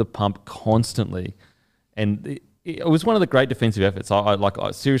under the pump constantly, and it was one of the great defensive efforts.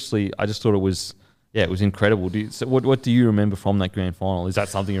 I seriously, I just thought it was. Yeah, it was incredible. What do you remember from that grand final? Is that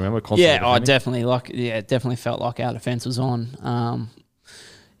something you remember? I definitely felt like our defence was on.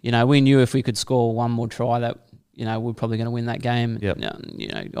 We knew if we could score one more try that, we're probably going to win that game. Yep.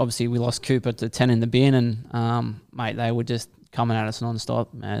 Obviously we lost Cooper to 10 in the bin and, mate, they were just coming at us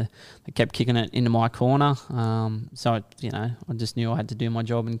non-stop. They kept kicking it into my corner. I just knew I had to do my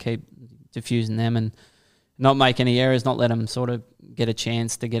job and keep diffusing them and not make any errors, not let them sort of get a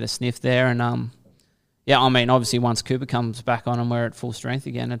chance to get a sniff there. And, obviously once Cooper comes back on and we're at full strength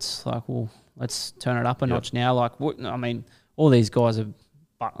again, it's like, well, let's turn it up a notch now. All these guys are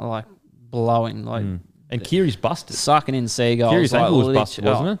blowing. And Keary's busted. Sucking in seagulls. Keary's ankle was busted,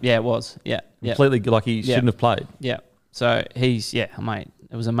 wasn't it? Yeah, it was. Yeah. Completely he shouldn't have played. Yeah. So mate,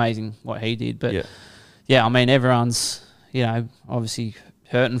 it was amazing what he did. But everyone's, obviously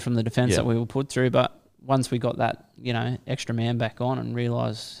hurting from the defence that we were put through. But once we got that, extra man back on and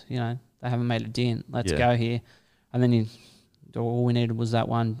realised, they haven't made a dent. Let's go here. And then all we needed was that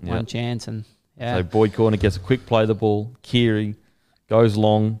one chance. And So Boyd Corner gets a quick play of the ball. Keary goes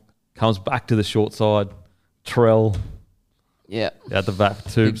long, comes back to the short side. Terrell out the back.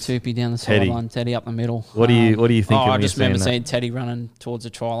 Big Toopy down the sideline. Teddy up the middle. What do you think? I just remember seeing Teddy running towards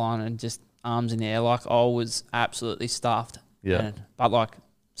the try line and just arms in the air. I was absolutely stuffed. Yeah. But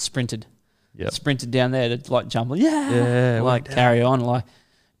sprinted. Yeah. Sprinted down there to jump. Carry on.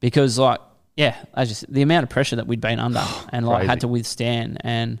 Because the amount of pressure that we'd been under and had to withstand,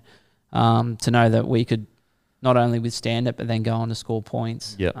 and to know that we could not only withstand it but then go on to score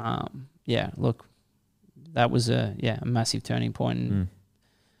points. Look, that was a massive turning point. And,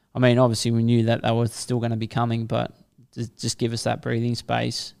 obviously we knew that they were still going to be coming, but just give us that breathing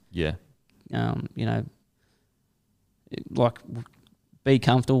space. Yeah. Be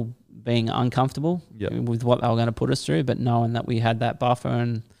comfortable being uncomfortable with what they were going to put us through, but knowing that we had that buffer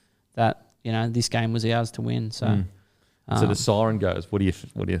and that this game was ours to win. So, so the siren goes. What are you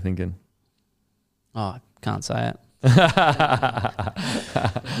thinking? Oh, I can't say it.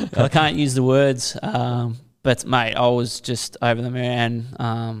 I can't use the words. But mate, I was just over the moon.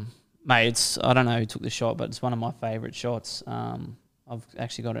 And mate, I don't know who took the shot, but it's one of my favourite shots. I've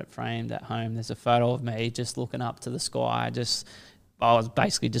actually got it framed at home. There's a photo of me just looking up to the sky. I was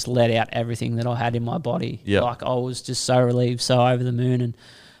basically just let out everything that I had in my body. Yep. I was just so relieved, so over the moon.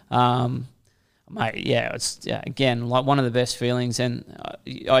 And, mate, it's again, one of the best feelings. And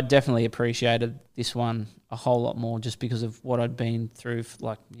I definitely appreciated this one a whole lot more just because of what I'd been through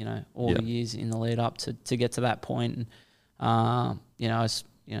for all the years in the lead up to get to that point. And, I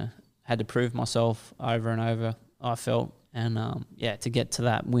had to prove myself over and over, I felt. And, to get to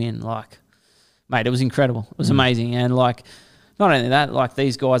that win, mate, it was incredible. It was amazing. And, not only that,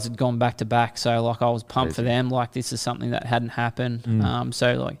 these guys had gone back to back, so I was pumped for them. This is something that hadn't happened.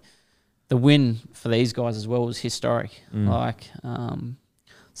 The win for these guys as well was historic. There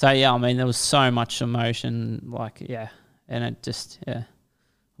was so much emotion, and it just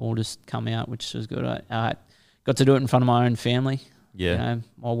all just come out, which was good. I got to do it in front of my own family. Yeah,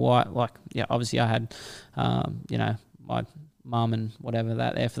 my wife. Obviously I had, my mum and whatever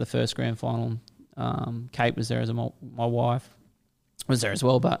that there for the first grand final. Kate was there as my wife. Was there as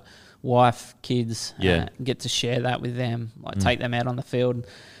well, but wife, kids, get to share that with them, take them out on the field.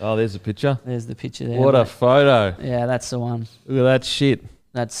 Oh, there's a picture. There's the picture there. What a photo. Yeah, that's the one. Look at that shit.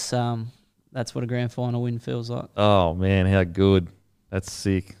 That's what a grand final win feels like. Oh, man, how good. That's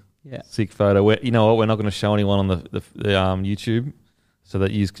sick. Yeah. Sick photo. You know what? We're not going to show anyone on the YouTube, so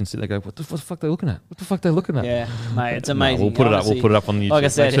that you can sit there and go, what the fuck they looking at? What the fuck they looking at? Yeah, mate, it's amazing. We'll put it up. We'll put it up on the YouTube. Like I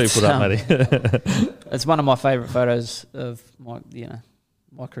said, Make sure you put it up, matey. It's one of my favourite photos of my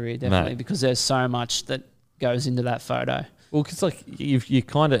career, definitely, because there's so much that goes into that photo. Well, because like you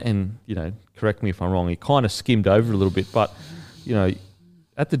kind of, and correct me if I'm wrong, you kind of skimmed over it a little bit, but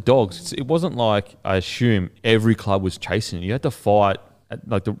at the Dogs, it wasn't like, I assume every club was chasing you. You had to fight.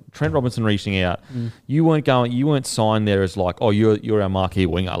 Like the Trent Robinson reaching out, you weren't signed there as like, oh, you're our marquee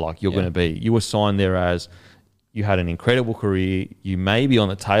winger, like you're going to be. You were signed there as you had an incredible career. You may be on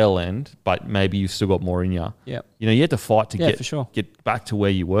the tail end, but maybe you've still got more in you. Yep. You had to fight to for sure. get back to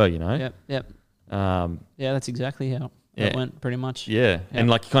where you were. Yep. That's exactly how it went, pretty much. Yeah, and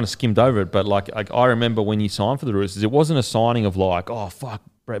like you kind of skimmed over it, but like I remember when you signed for the Roosters, it wasn't a signing of like, oh fuck,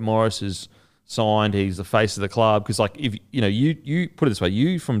 Brett Morris is signed, he's the face of the club. Because like if you put it this way,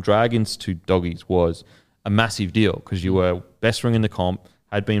 you from Dragons to Doggies was a massive deal because you were best ring in the comp,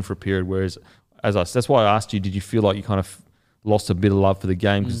 had been for a period. Whereas that's why I asked you, did you feel like you kind of lost a bit of love for the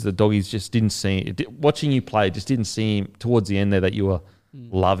game because the Doggies just didn't see watching you play, just didn't seem towards the end there that you were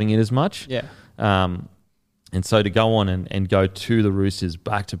loving it as much. Yeah. And so to go on and go to the Roosters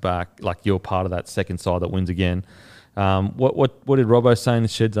back to back, like you're part of that second side that wins again. What did Robbo say in the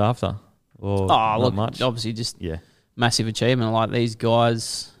sheds after? Not much. Obviously just massive achievement. Like these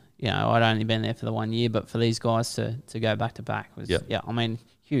guys, I'd only been there for the 1 year, but for these guys to go back to back was, I mean,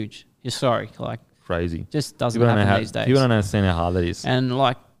 huge, historic, like crazy. Just doesn't happen these days. People don't understand how hard that is. And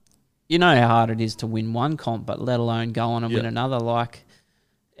like, how hard it is to win one comp, but let alone go on and win another. Like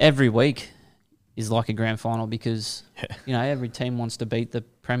every week is like a grand final because, every team wants to beat the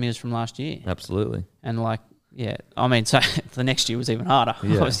premiers from last year. Absolutely. And like, I mean, so the next year was even harder.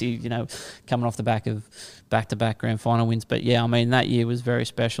 Yeah. Obviously, coming off the back of back-to-back grand final wins. But I mean, that year was very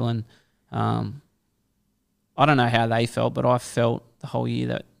special. And I don't know how they felt, but I felt the whole year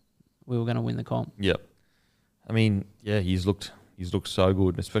that we were going to win the comp. Yep. I mean, he's looked so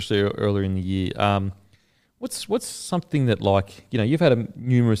good, especially earlier in the year. What's something that like, you've had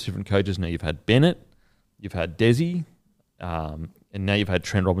numerous different coaches now. You've had Bennett, you've had Desi, and now you've had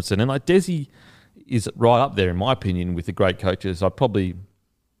Trent Robinson. And like Desi is right up there, in my opinion, with the great coaches. I'd probably,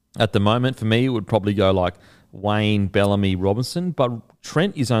 at the moment, for me, it would probably go like Wayne, Bellamy, Robinson. But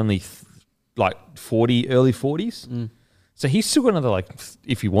Trent is only like 40, early 40s. So he's still got another, like,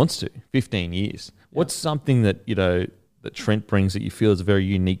 if he wants to, 15 years. Yep. What's something that, that Trent brings that you feel is very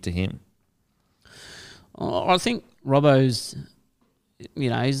unique to him? I think Robbo's,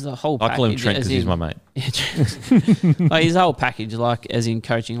 he's the whole package. I call him Trent because he's my mate. Like his whole package, like as in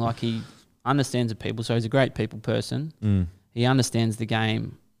coaching, like he understands the people, so he's a great people person. He understands the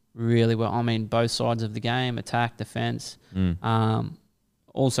game really well. I mean, both sides of the game, attack, defence.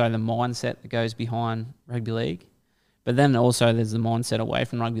 Also the mindset that goes behind rugby league. But then also there's the mindset away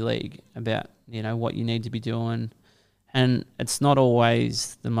from rugby league about, what you need to be doing. And it's not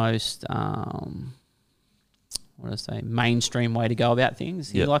always the most, mainstream way to go about things.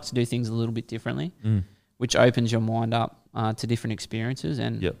 He likes to do things a little bit differently, which opens your mind up to different experiences.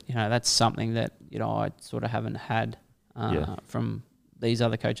 And, that's something that, I sort of haven't had from these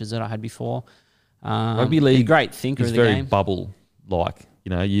other coaches that I had before. Rugby league, a great thinker of the very game. Bubble-like.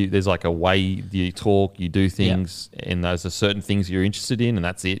 There's like a way you talk, you do things, and those are certain things you're interested in, and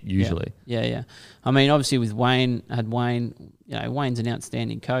that's it usually. Yeah. I mean, obviously with Wayne's an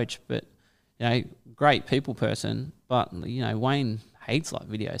outstanding coach, but great people person. But Wayne hates like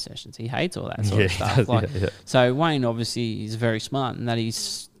video sessions. He hates all that sort of stuff. So Wayne obviously is very smart, and that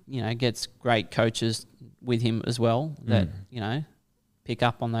he's gets great coaches with him as well that pick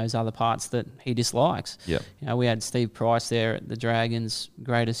up on those other parts that he dislikes. We had Steve Price there at the Dragons,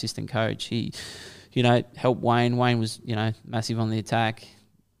 great assistant coach. He, helped Wayne. Wayne was, massive on the attack.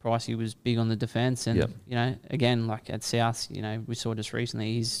 Pricey was big on the defence. And, again, like at South, we saw just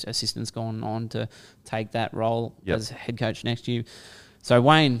recently his assistant's gone on to take that role as head coach next year. So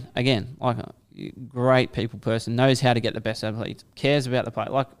Wayne, again, like a great people person, knows how to get the best athletes, cares about the play.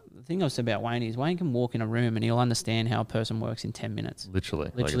 Like, the thing I said about Wayne is Wayne can walk in a room and he'll understand how a person works in 10 minutes. Literally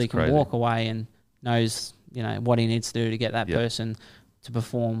can crazy. Walk away and knows, what he needs to do to get that person to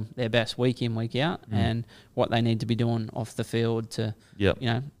perform their best week in, week out, and what they need to be doing off the field to,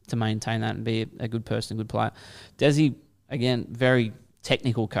 to maintain that and be a good person, a good player. Desi, again, very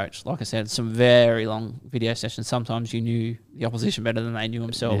technical coach. Like I said, some very long video sessions. Sometimes you knew the opposition better than they knew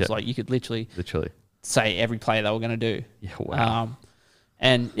themselves. Like you could literally say every play they were going to do. Wow.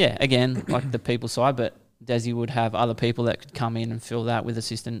 And again, like the people side, but Desi would have other people that could come in and fill that with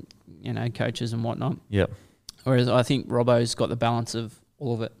assistant, coaches and whatnot. Whereas I think Robbo's got the balance of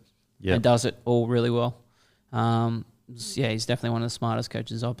all of it. And does it all really well. he's definitely one of the smartest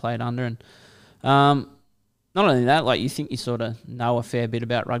coaches I've played under. And not only that, like you think you sort of know a fair bit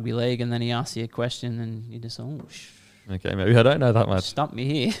about rugby league, and then he asks you a question, and you just okay, maybe I don't know that much. Stump me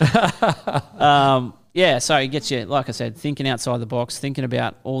here. So he gets you, like I said, thinking outside the box, thinking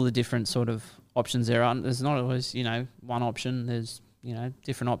about all the different sort of options there are. There's not always, one option. There's,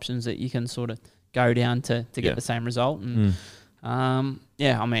 different options that you can sort of go down to get the same result. And I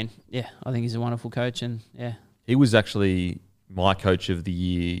think he's a wonderful coach, and he was actually my coach of the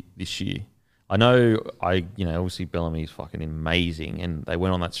year this year. I know, obviously Bellamy's fucking amazing, and they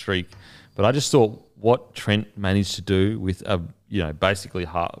went on that streak, but I just thought what Trent managed to do with basically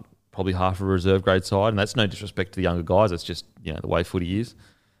probably half of a reserve grade side, and that's no disrespect to the younger guys. That's just the way footy is.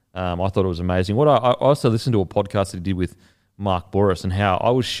 I thought it was amazing. What I also listened to a podcast that he did with Mark Boris, and how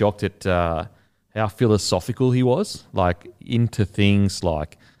I was shocked at how philosophical he was, like into things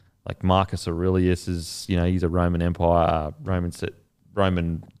like Marcus Aurelius is, he's a Roman Empire,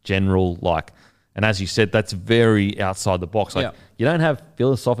 Roman general, and as you said, that's very outside the box. You don't have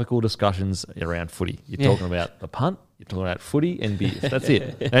philosophical discussions around footy. You're talking about the punt, you're talking about footy and beers. That's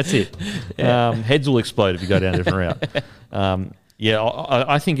it. That's it. Heads will explode if you go down a different route.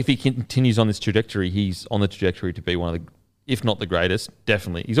 I think if he continues on this trajectory, he's on the trajectory to be one of the, if not the greatest,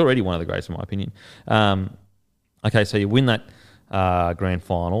 definitely. He's already one of the greatest in my opinion. Okay, so you win that grand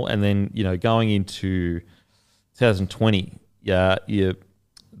final, and then going into 2020,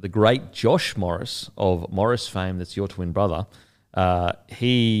 the great Josh Morris of Morris fame, that's your twin brother,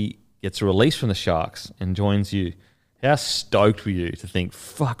 he gets a release from the Sharks and joins you. How stoked were you to think,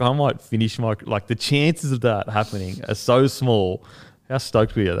 fuck, I might finish the chances of that happening are so small. How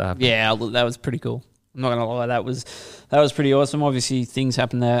stoked were you that happened? Yeah, that was pretty cool. I'm not going to lie, that was pretty awesome. Obviously, things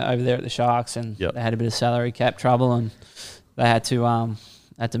happened over there at the Sharks, and they had a bit of salary cap trouble, and they had to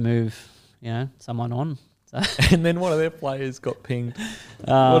move, someone on. So. And then one of their players got pinged. What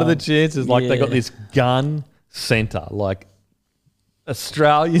are the chances? They got this gun centre,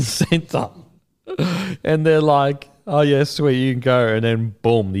 Australian centre, and they're like, oh yeah, sweet, you can go. And then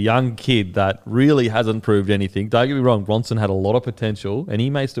boom, the young kid that really hasn't proved anything. Don't get me wrong, Bronson had a lot of potential, and he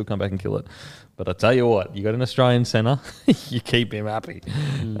may still come back and kill it. But I tell you what, you got an Australian centre, you keep him happy.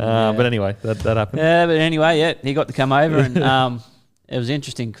 But anyway, that happened. Yeah, but anyway, he got to come over, and it was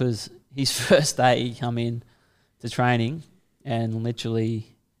interesting because his first day he come in to training, and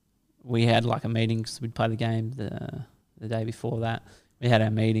literally we had a meeting because we'd play the game the day before that. We had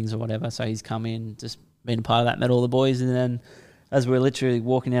our meetings or whatever, so he's come in, just been a part of that, met all the boys, and then as we're literally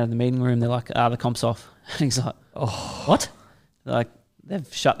walking out of the meeting room, they're like, the comp's off. And he's like, oh, what? They've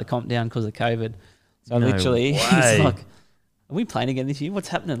shut the comp down because of COVID. So literally, he's like, are we playing again this year? What's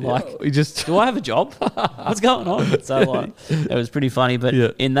happening? Do I have a job? What's going on? So it was pretty funny. But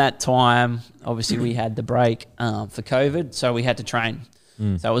in that time, obviously we had the break for COVID, so we had to train.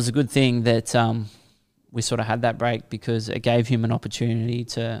 So it was a good thing that we sort of had that break, because it gave him an opportunity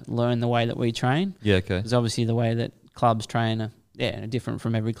to learn the way that we train. Yeah, okay. Because obviously the way that clubs train are different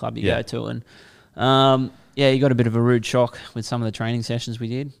from every club you go to. And he got a bit of a rude shock with some of the training sessions we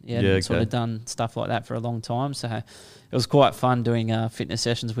did. He hadn't sort of done stuff like that for a long time. So it was quite fun doing fitness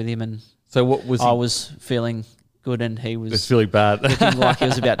sessions with him. And so what was I was feeling good, and he was feeling bad, looking like he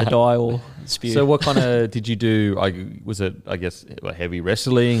was about to die or spew. So what kind of did you do? Was it, I guess, heavy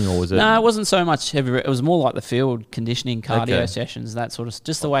wrestling, or was it? No, it wasn't so much heavy. It was more like the field conditioning, cardio sessions, that sort of,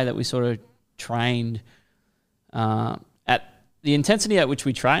 just the way that we sort of trained at the intensity at which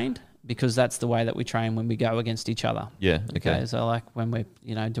we trained, because that's the way that we train when we go against each other. Yeah. Okay. So when we're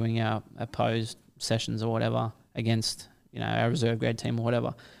doing our opposed sessions or whatever against our reserve grade team or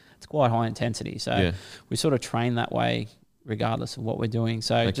whatever, it's quite high intensity. So we sort of train that way regardless of what we're doing.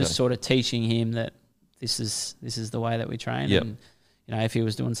 So just sort of teaching him that this is the way that we train. Yep. And if he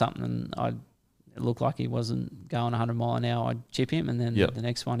was doing something and it looked like he wasn't going 100 mile an hour, I'd chip him, and then the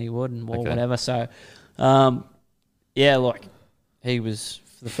next one he would, and whatever. So he was,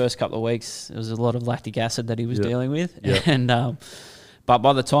 for the first couple of weeks, there was a lot of lactic acid that he was dealing with. Yep. And but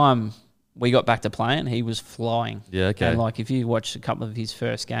by the time we got back to playing, he was flying. Yeah, okay. And if you watch a couple of his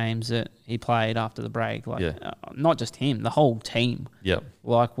first games that he played after the break, not just him, the whole team. Yep.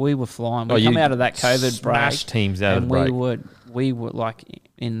 We were flying. We come out of that COVID break, teams out of the break. We were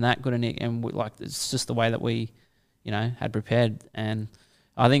in that good a nick, and it's just the way that we, had prepared. And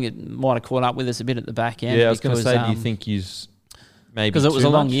I think it might have caught up with us a bit at the back end. Yeah, I was going to say, do you think maybe because it was a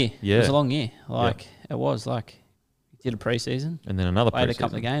long year. Yeah. It was a long year. It was did a preseason, and then another played preseason. a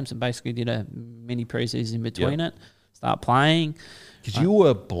couple of games, and basically did a mini preseason in between it. start playing. Because you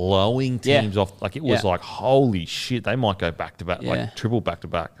were blowing teams off. Like, it was like, holy shit, they might go back-to-back, like triple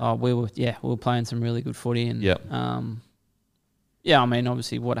back-to-back. Oh, we were playing some really good footy. And, I mean,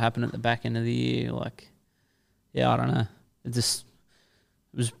 obviously what happened at the back end of the year, like, I don't know. It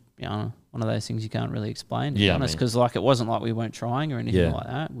was, one of those things you can't really explain, to be honest, because, like, it wasn't like we weren't trying or anything like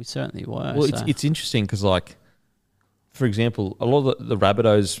that. We certainly were. Well, it's interesting because, like, for example, a lot of the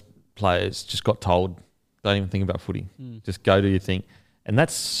Rabbitohs players just got told, don't even think about footy. Just go do your thing. And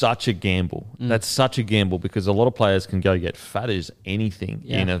that's such a gamble. That's such a gamble because a lot of players can go get fat as anything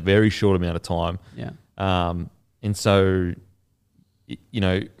in a very short amount of time. Yeah. And so,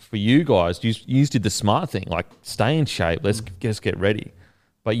 for you guys, you did the smart thing, like stay in shape. Let's just get ready.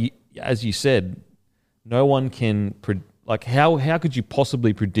 But as you said, no one can how could you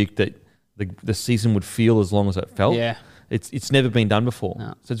possibly predict that the season would feel as long as it felt? Yeah. It's never been done before.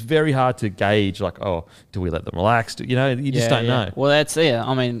 No. So it's very hard to gauge, like, oh, do we let them relax? You just don't know. Well, that's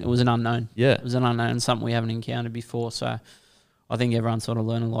I mean, it was an unknown. Yeah. It was an unknown, something we haven't encountered before. So I think everyone sort of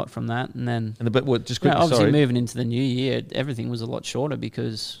learned a lot from that. And then obviously moving into the new year, everything was a lot shorter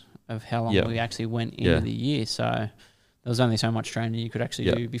because of how long we actually went into the year. So there was only so much training you could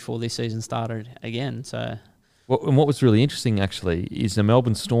actually do before this season started again. So, and what was really interesting, actually, is the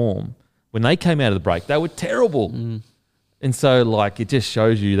Melbourne Storm, when they came out of the break, they were terrible. And so, like, it just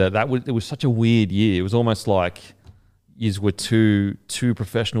shows you that it was such a weird year. It was almost like you were too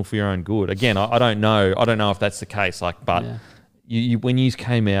professional for your own good. Again, I don't know. I don't know if that's the case. Like, but you when you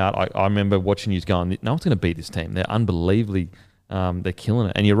came out, I remember watching you going, no one's going to beat this team. They're unbelievably, they're killing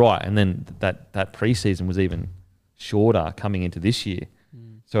it. And you're right. And then that preseason was even shorter coming into this year.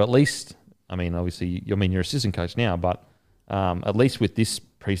 So at least, I mean, obviously, you're assistant coach now, but at least with this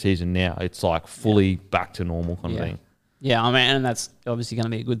preseason now, it's like fully back to normal kind of thing. Yeah, I mean, and that's obviously going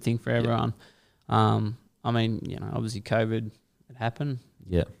to be a good thing for everyone. I mean, obviously COVID had happened.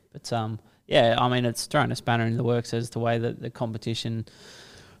 Yeah. But, I mean, it's thrown a spanner in the works as the way that the competition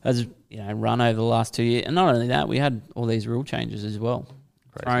has, run over the last 2 years. And not only that, we had all these rule changes as well.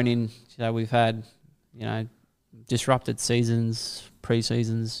 Crazy. Thrown in, we've had, disrupted seasons,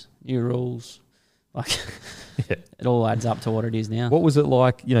 pre-seasons, new rules. Like, it all adds up to what it is now. What was it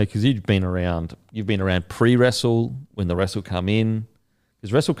like, because you've been around pre-wrestle, when the wrestle come in,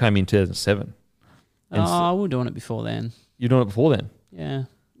 because wrestle came in 2007. We were doing it before then. You were doing it before then? Yeah.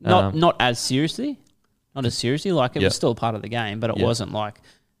 Not as seriously. Not as seriously. Like, it was still part of the game, but it wasn't like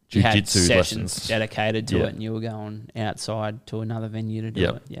you had sessions dedicated to it and you were going outside to another venue to do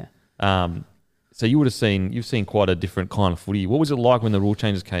it. Yeah. So you've seen quite a different kind of footy. What was it like when the rule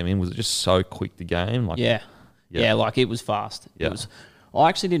changes came in? Was it just so quick the game? Like, yeah, like it was fast. Yeah. I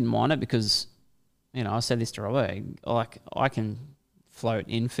actually didn't mind it because, I said this to Robert, like I can float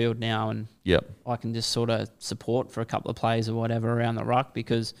infield now and I can just sort of support for a couple of plays or whatever around the ruck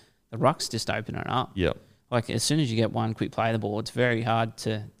because the ruck's just opening up. Yeah. Like as soon as you get one quick play of the ball, it's very hard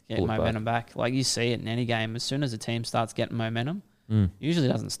to get momentum back. Like you see it in any game, as soon as a team starts getting momentum, usually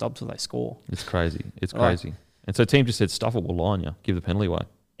doesn't stop till they score. It's crazy. It's crazy. And so team just said, stuff it, we'll line you, give the penalty away.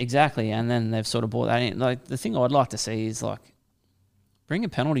 Exactly. And then they've sort of brought that in. Like the thing I'd like to see is like bring a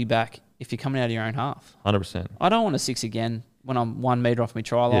penalty back if you're coming out of your own half. 100%. I don't want a 6 again when I'm 1 metre off my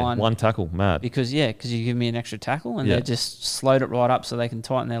try line. One tackle, mad. Because you give me an extra tackle and they just slowed it right up so they can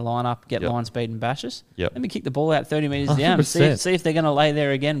tighten their line up, get line speed and bashes. Let me kick the ball out 30 metres down and see if they're going to lay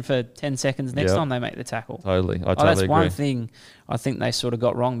there again for 10 seconds next time they make the tackle. Totally. I totally that's agree. One thing I think they sort of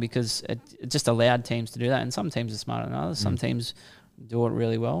got wrong because it just allowed teams to do that. And some teams are smarter than others. Some teams do it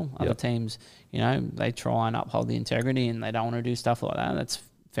really well. Other teams, they try and uphold the integrity and they don't want to do stuff like that. That's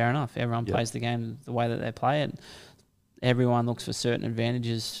fair enough. Everyone plays the game the way that they play it. Everyone looks for certain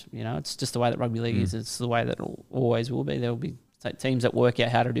advantages. It's just the way that rugby league is. It's the way that it always will be. There will be teams that work out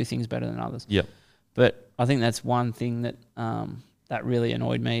how to do things better than others. Yeah. But I think that's one thing that that really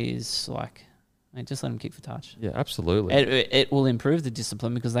annoyed me is like, mate, just let them kick for touch. Yeah, absolutely. It will improve the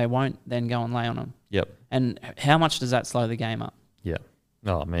discipline because they won't then go and lay on them. Yep. And how much does that slow the game up? Yeah.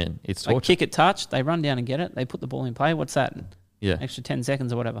 Oh, man, it's torture. Like kick it touch, they run down and get it, they put the ball in play. What's that? Yeah. Extra 10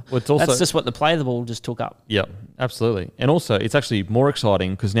 seconds or whatever. Well, it's also, that's just what the play of the ball just took up. Yeah, absolutely. And also, it's actually more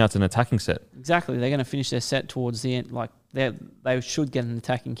exciting because now it's an attacking set. Exactly. They're going to finish their set towards the end. Like they should get an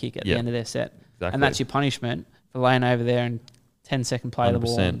attacking kick at the end of their set. Exactly. And that's your punishment for laying over there and 10-second play of the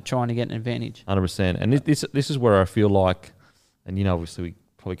ball and trying to get an advantage. 100%. And this is where I feel like, and obviously we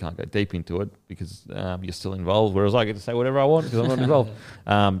probably can't go deep into it because you're still involved, whereas I get to say whatever I want because I'm not involved.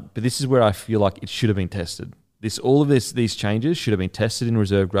 But this is where I feel like it should have been tested. These changes should have been tested in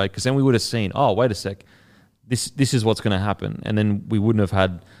reserve grade because then we would have seen, oh, wait a sec, this is what's going to happen. And then we wouldn't have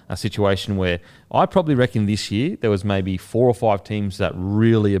had a situation where I probably reckon this year there was maybe 4 or 5 teams that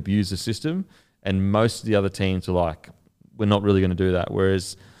really abused the system, and most of the other teams are like, we're not really going to do that.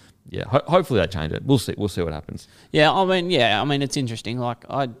 Whereas, yeah, hopefully they change it. We'll see what happens. Yeah, I mean, it's interesting. Like,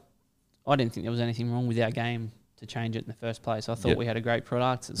 I didn't think there was anything wrong with our game to change it in the first place. I thought we had a great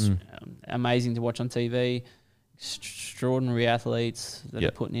product. It's amazing to watch on TV. Extraordinary athletes that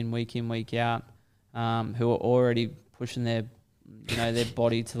are putting in, week out, who are already pushing their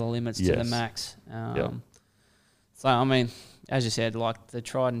body to the limits, to the max. So, I mean, as you said, like, the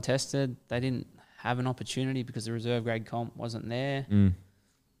tried and tested, they didn't have an opportunity because the reserve grade comp wasn't there.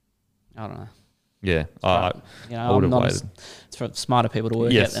 I don't know. Yeah, I would have waited. It's for smarter people to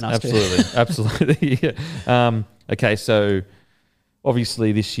work out than us. Absolutely. Yeah. Okay, so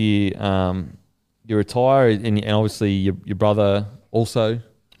obviously this year you retire, and obviously your brother also.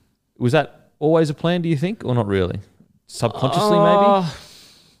 Was that always a plan, do you think, or not really? Subconsciously, maybe?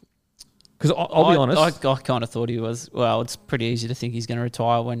 Because I'll be honest. I kind of thought he was. Well, it's pretty easy to think he's going to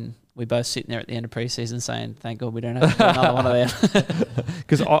retire when we're both sitting there at the end of pre-season saying, thank God we don't have to do another one of them.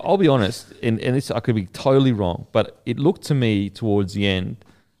 Because I'll be honest, and this I could be totally wrong, but it looked to me towards the end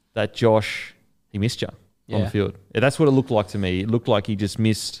that Josh, he missed you on the field. That's what it looked like to me. It looked like he just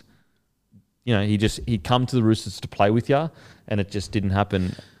missed, he'd come to the Roosters to play with you, and it just didn't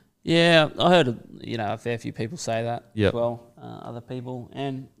happen. Yeah, I heard, a fair few people say that as well, other people.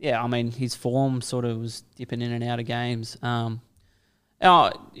 And, I mean, his form sort of was dipping in and out of games.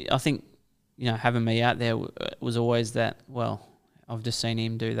 I think, having me out there was always that, well, I've just seen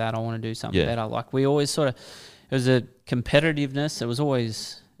him do that. I want to do something better. Like, we always sort of, it was a competitiveness. It was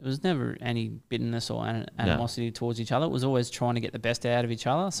never any bitterness or animosity towards each other. It was always trying to get the best out of each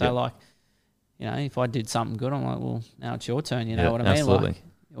other. So, if I did something good, I'm like, well, now it's your turn. You know what I mean? Absolutely. Like,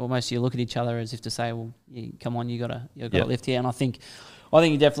 almost you look at each other as if to say, well, come on, you got to lift here. And I think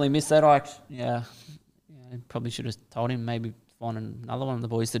he definitely missed that. Probably should have told him maybe find another one of the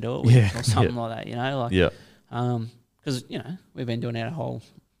boys to do it with or something like that, because, we've been doing our whole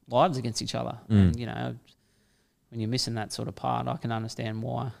lives against each other. And, when you're missing that sort of part, I can understand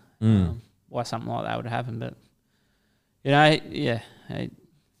why something like that would happen. But,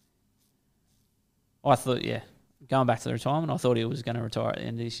 I thought, going back to the retirement, I thought he was going to retire at the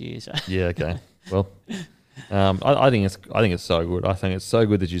end of this year. So. Yeah, okay. Well, I think it's so good. I think it's so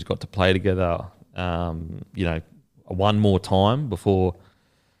good that you've got to play together, one more time before,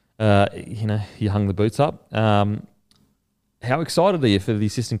 you hung the boots up. How excited are you for the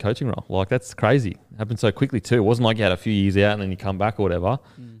assistant coaching role? Like, that's crazy. It happened so quickly too. It wasn't like you had a few years out and then you come back or whatever.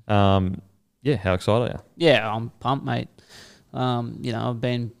 How excited are you? Yeah, I'm pumped, mate. I've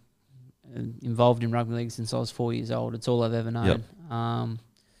been involved in rugby league since I was 4 years old. It's all I've ever known. Over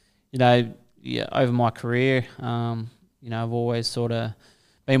my career, I've always sort of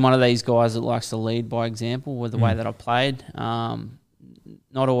been one of these guys that likes to lead by example with the way that I played.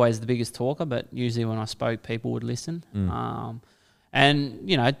 Not always the biggest talker, but usually when I spoke, people would listen. And,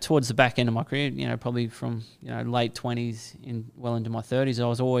 towards the back end of my career, probably from, late 20s well into my 30s, I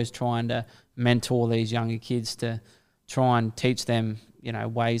was always trying to mentor these younger kids to try and teach them,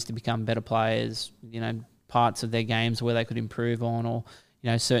 ways to become better players, parts of their games where they could improve on or,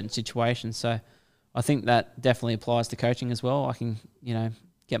 certain situations. So I think that definitely applies to coaching as well. I can,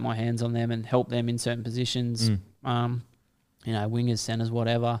 get my hands on them and help them in certain positions, wingers, centers,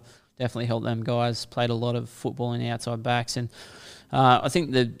 whatever. Definitely help them guys. Played a lot of football in the outside backs. And I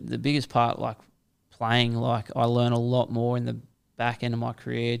think the biggest part, like playing, like I learn a lot more in the back end of my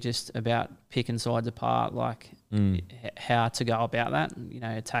career just about picking sides apart, like how to go about that,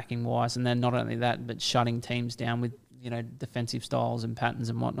 attacking wise. And then not only that, but shutting teams down with, defensive styles and patterns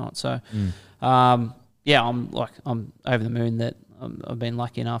and whatnot. So, I'm over the moon that I've been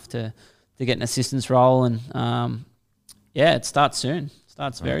lucky enough to get an assistance role. And, it starts soon.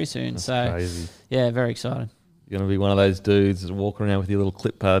 Starts very soon. That's so, crazy. Yeah, very excited. You're going to be one of those dudes that's walking around with your little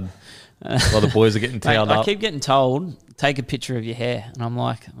clip pad while the boys are getting towed up. I keep getting told, take a picture of your hair. And I'm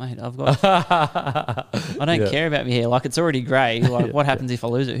like, mate, I've got... I don't care about my hair. Like, it's already grey. Like, what happens if I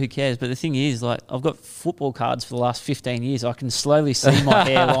lose it? Who cares? But the thing is, like, I've got football cards for the last 15 years. I can slowly see my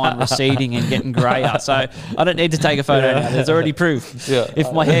hairline receding and getting greyer. So I don't need to take a photo now. There's already proof. Yeah.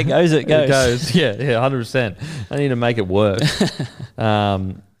 If my hair goes, it goes. It goes. Yeah, 100%. I need to make it work.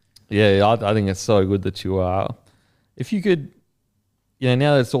 I think it's so good that you are. If you could...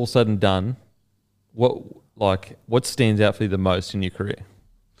 now that it's all said and done, what stands out for you the most in your career?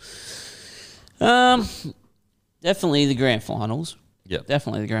 Definitely the grand finals. Yeah,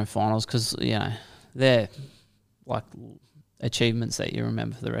 definitely the grand finals because they're like achievements that you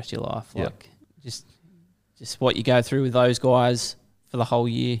remember for the rest of your life. Like just just what you go through with those guys for the whole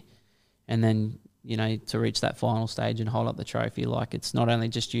year, and then to reach that final stage and hold up the trophy. Like, it's not only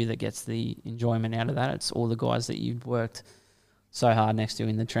just you that gets the enjoyment out of that; it's all the guys that you've worked so hard next to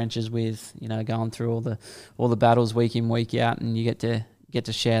in the trenches with, going through all the battles week in, week out, and you get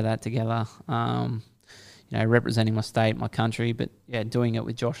to share that together. Representing my state, my country, but doing it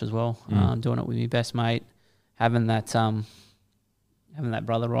with Josh as well. Doing it with my best mate, having that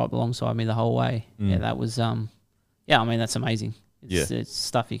brother right alongside me the whole way. Yeah, that was that's amazing. It's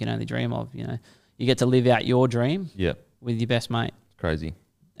stuff you can only dream of. You get to live out your dream. With your best mate. It's crazy,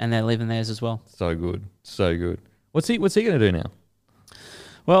 and they're living theirs as well. So good, so good. What's he going to do now?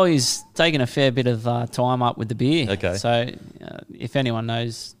 Well, he's taken a fair bit of time up with the beer. Okay. So if anyone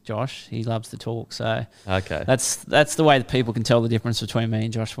knows Josh, he loves to talk. So okay, that's the way that people can tell the difference between me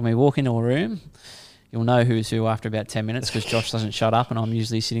and Josh. When we walk into a room, you'll know who's who after about 10 minutes because Josh doesn't shut up, and I'm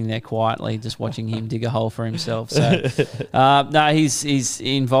usually sitting there quietly just watching him dig a hole for himself. So no, he's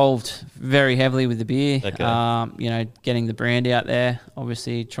involved very heavily with the beer. Okay. Getting the brand out there,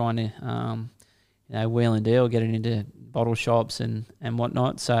 obviously trying to wheel and deal, get it into bottle shops and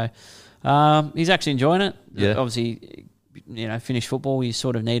whatnot. So he's actually enjoying it. Yeah. Obviously, finish football, you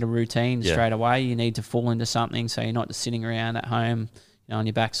sort of need a routine straight away. You need to fall into something so you're not just sitting around at home on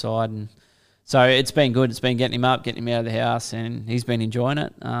your backside. And so it's been good. It's been getting him up, getting him out of the house, and he's been enjoying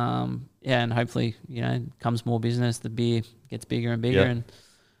it. And hopefully, comes more business. The beer gets bigger and bigger.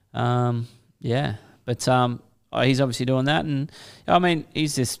 And but he's obviously doing that. And I mean,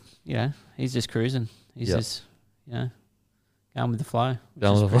 he's just cruising. He's just, going with the flow.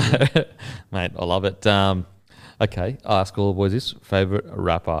 Mate, I love it. Okay, I'll ask all the boys this. Favourite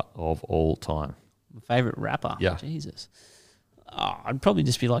rapper of all time? My favourite rapper? Yeah. Jesus. I'd probably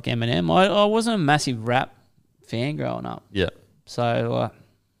just be like Eminem. I wasn't a massive rap fan growing up. Yeah. So,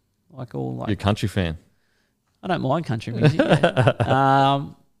 you're a country fan? I don't mind country music. But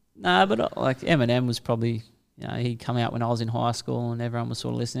Eminem was probably... he'd come out when I was in high school and everyone was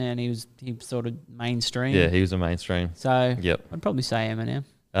sort of listening, and he sort of mainstream. Yeah, he was a mainstream. So I'd probably say Eminem.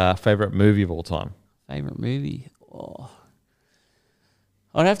 Favourite movie of all time? Favourite movie?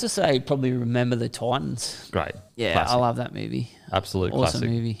 I'd have to say probably Remember the Titans. Great. Yeah, classic. I love that movie. Absolute awesome classic.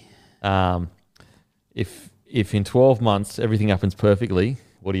 Movie. If in 12 months everything happens perfectly,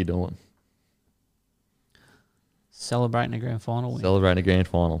 what are you doing? Celebrating a grand final win. Celebrating a grand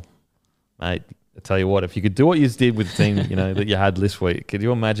final. Mate, I tell you what, if you could do what you did with the team, that you had this week, could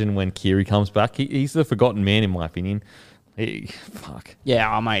you imagine when Kiri comes back? He's the forgotten man, in my opinion. Fuck.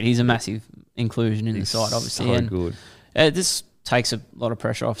 Yeah, mate, he's a massive inclusion in the side, obviously. So and good. This takes a lot of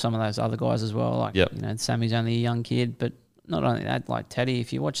pressure off some of those other guys as well. Like, Sammy's only a young kid, but not only that, like Teddy,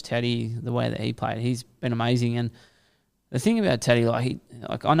 if you watch Teddy, the way that he played, he's been amazing. And the thing about Teddy,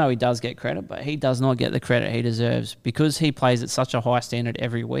 I know he does get credit, but he does not get the credit he deserves because he plays at such a high standard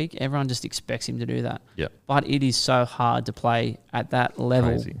every week. Everyone just expects him to do that. Yeah. But it is so hard to play at that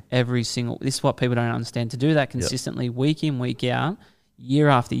level every single. This is what people don't understand. To do that consistently, week in, week out, year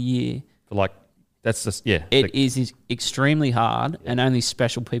after year. That's just It is extremely hard, and only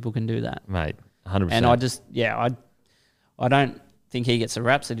special people can do that, mate. 100%. And I don't think he gets the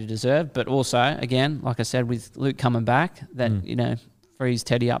raps that he deserved, but also, again, like I said, with Luke coming back, that frees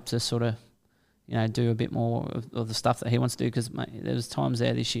Teddy up to sort of, do a bit more of the stuff that he wants to do. Because there was times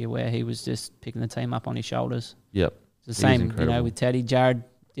there this year where he was just picking the team up on his shoulders. Yep, it's the same, with Teddy. Jared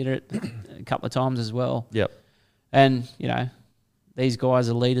did it a couple of times as well. Yep, and these guys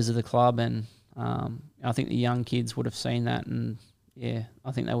are leaders of the club, and I think the young kids would have seen that, and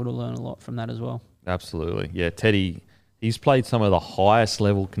I think they would have learned a lot from that as well. Absolutely, yeah. Teddy. He's played some of the highest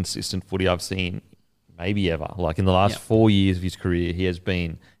level consistent footy I've seen maybe ever. Like in the last 4 years of his career, he has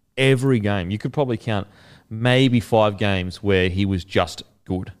been every game. You could probably count maybe 5 games where he was just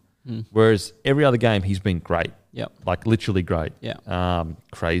good. Whereas every other game, he's been great. Yep. Like literally great. Yeah.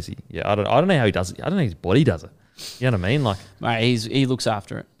 Crazy. Yeah. I don't know how he does it. I don't know how his body does it. You know what I mean? Like, mate, he looks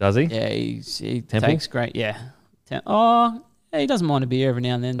after it. Does he? Yeah. He takes great. Yeah. He doesn't mind a beer every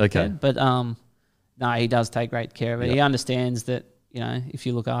now and then. Okay. But no, he does take great care of it. Yep. He understands that, if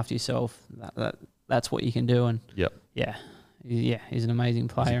you look after yourself, that's what you can do. And he's an amazing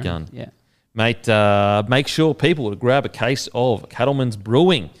player. He's a gun. Yeah. Mate, make sure people to grab a case of Cattleman's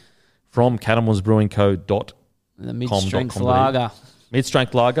Brewing from cattleman'sbrewingco.com. The mid-strength lager.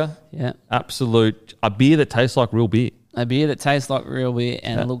 Mid-strength lager. Yeah. Absolute. A beer that tastes like real beer. A beer that tastes like real beer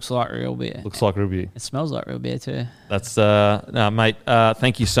and looks like real beer. Looks like real beer. It smells like real beer too. That's mate.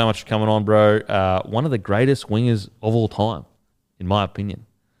 Thank you so much for coming on, bro. One of the greatest wingers of all time, in my opinion.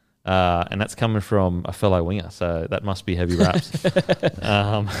 And that's coming from a fellow winger, so that must be heavy raps.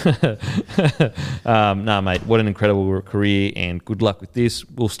 No, mate, what an incredible career, and good luck with this.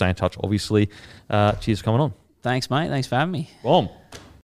 We'll stay in touch, obviously. Cheers for coming on. Thanks, mate. Thanks for having me. Boom.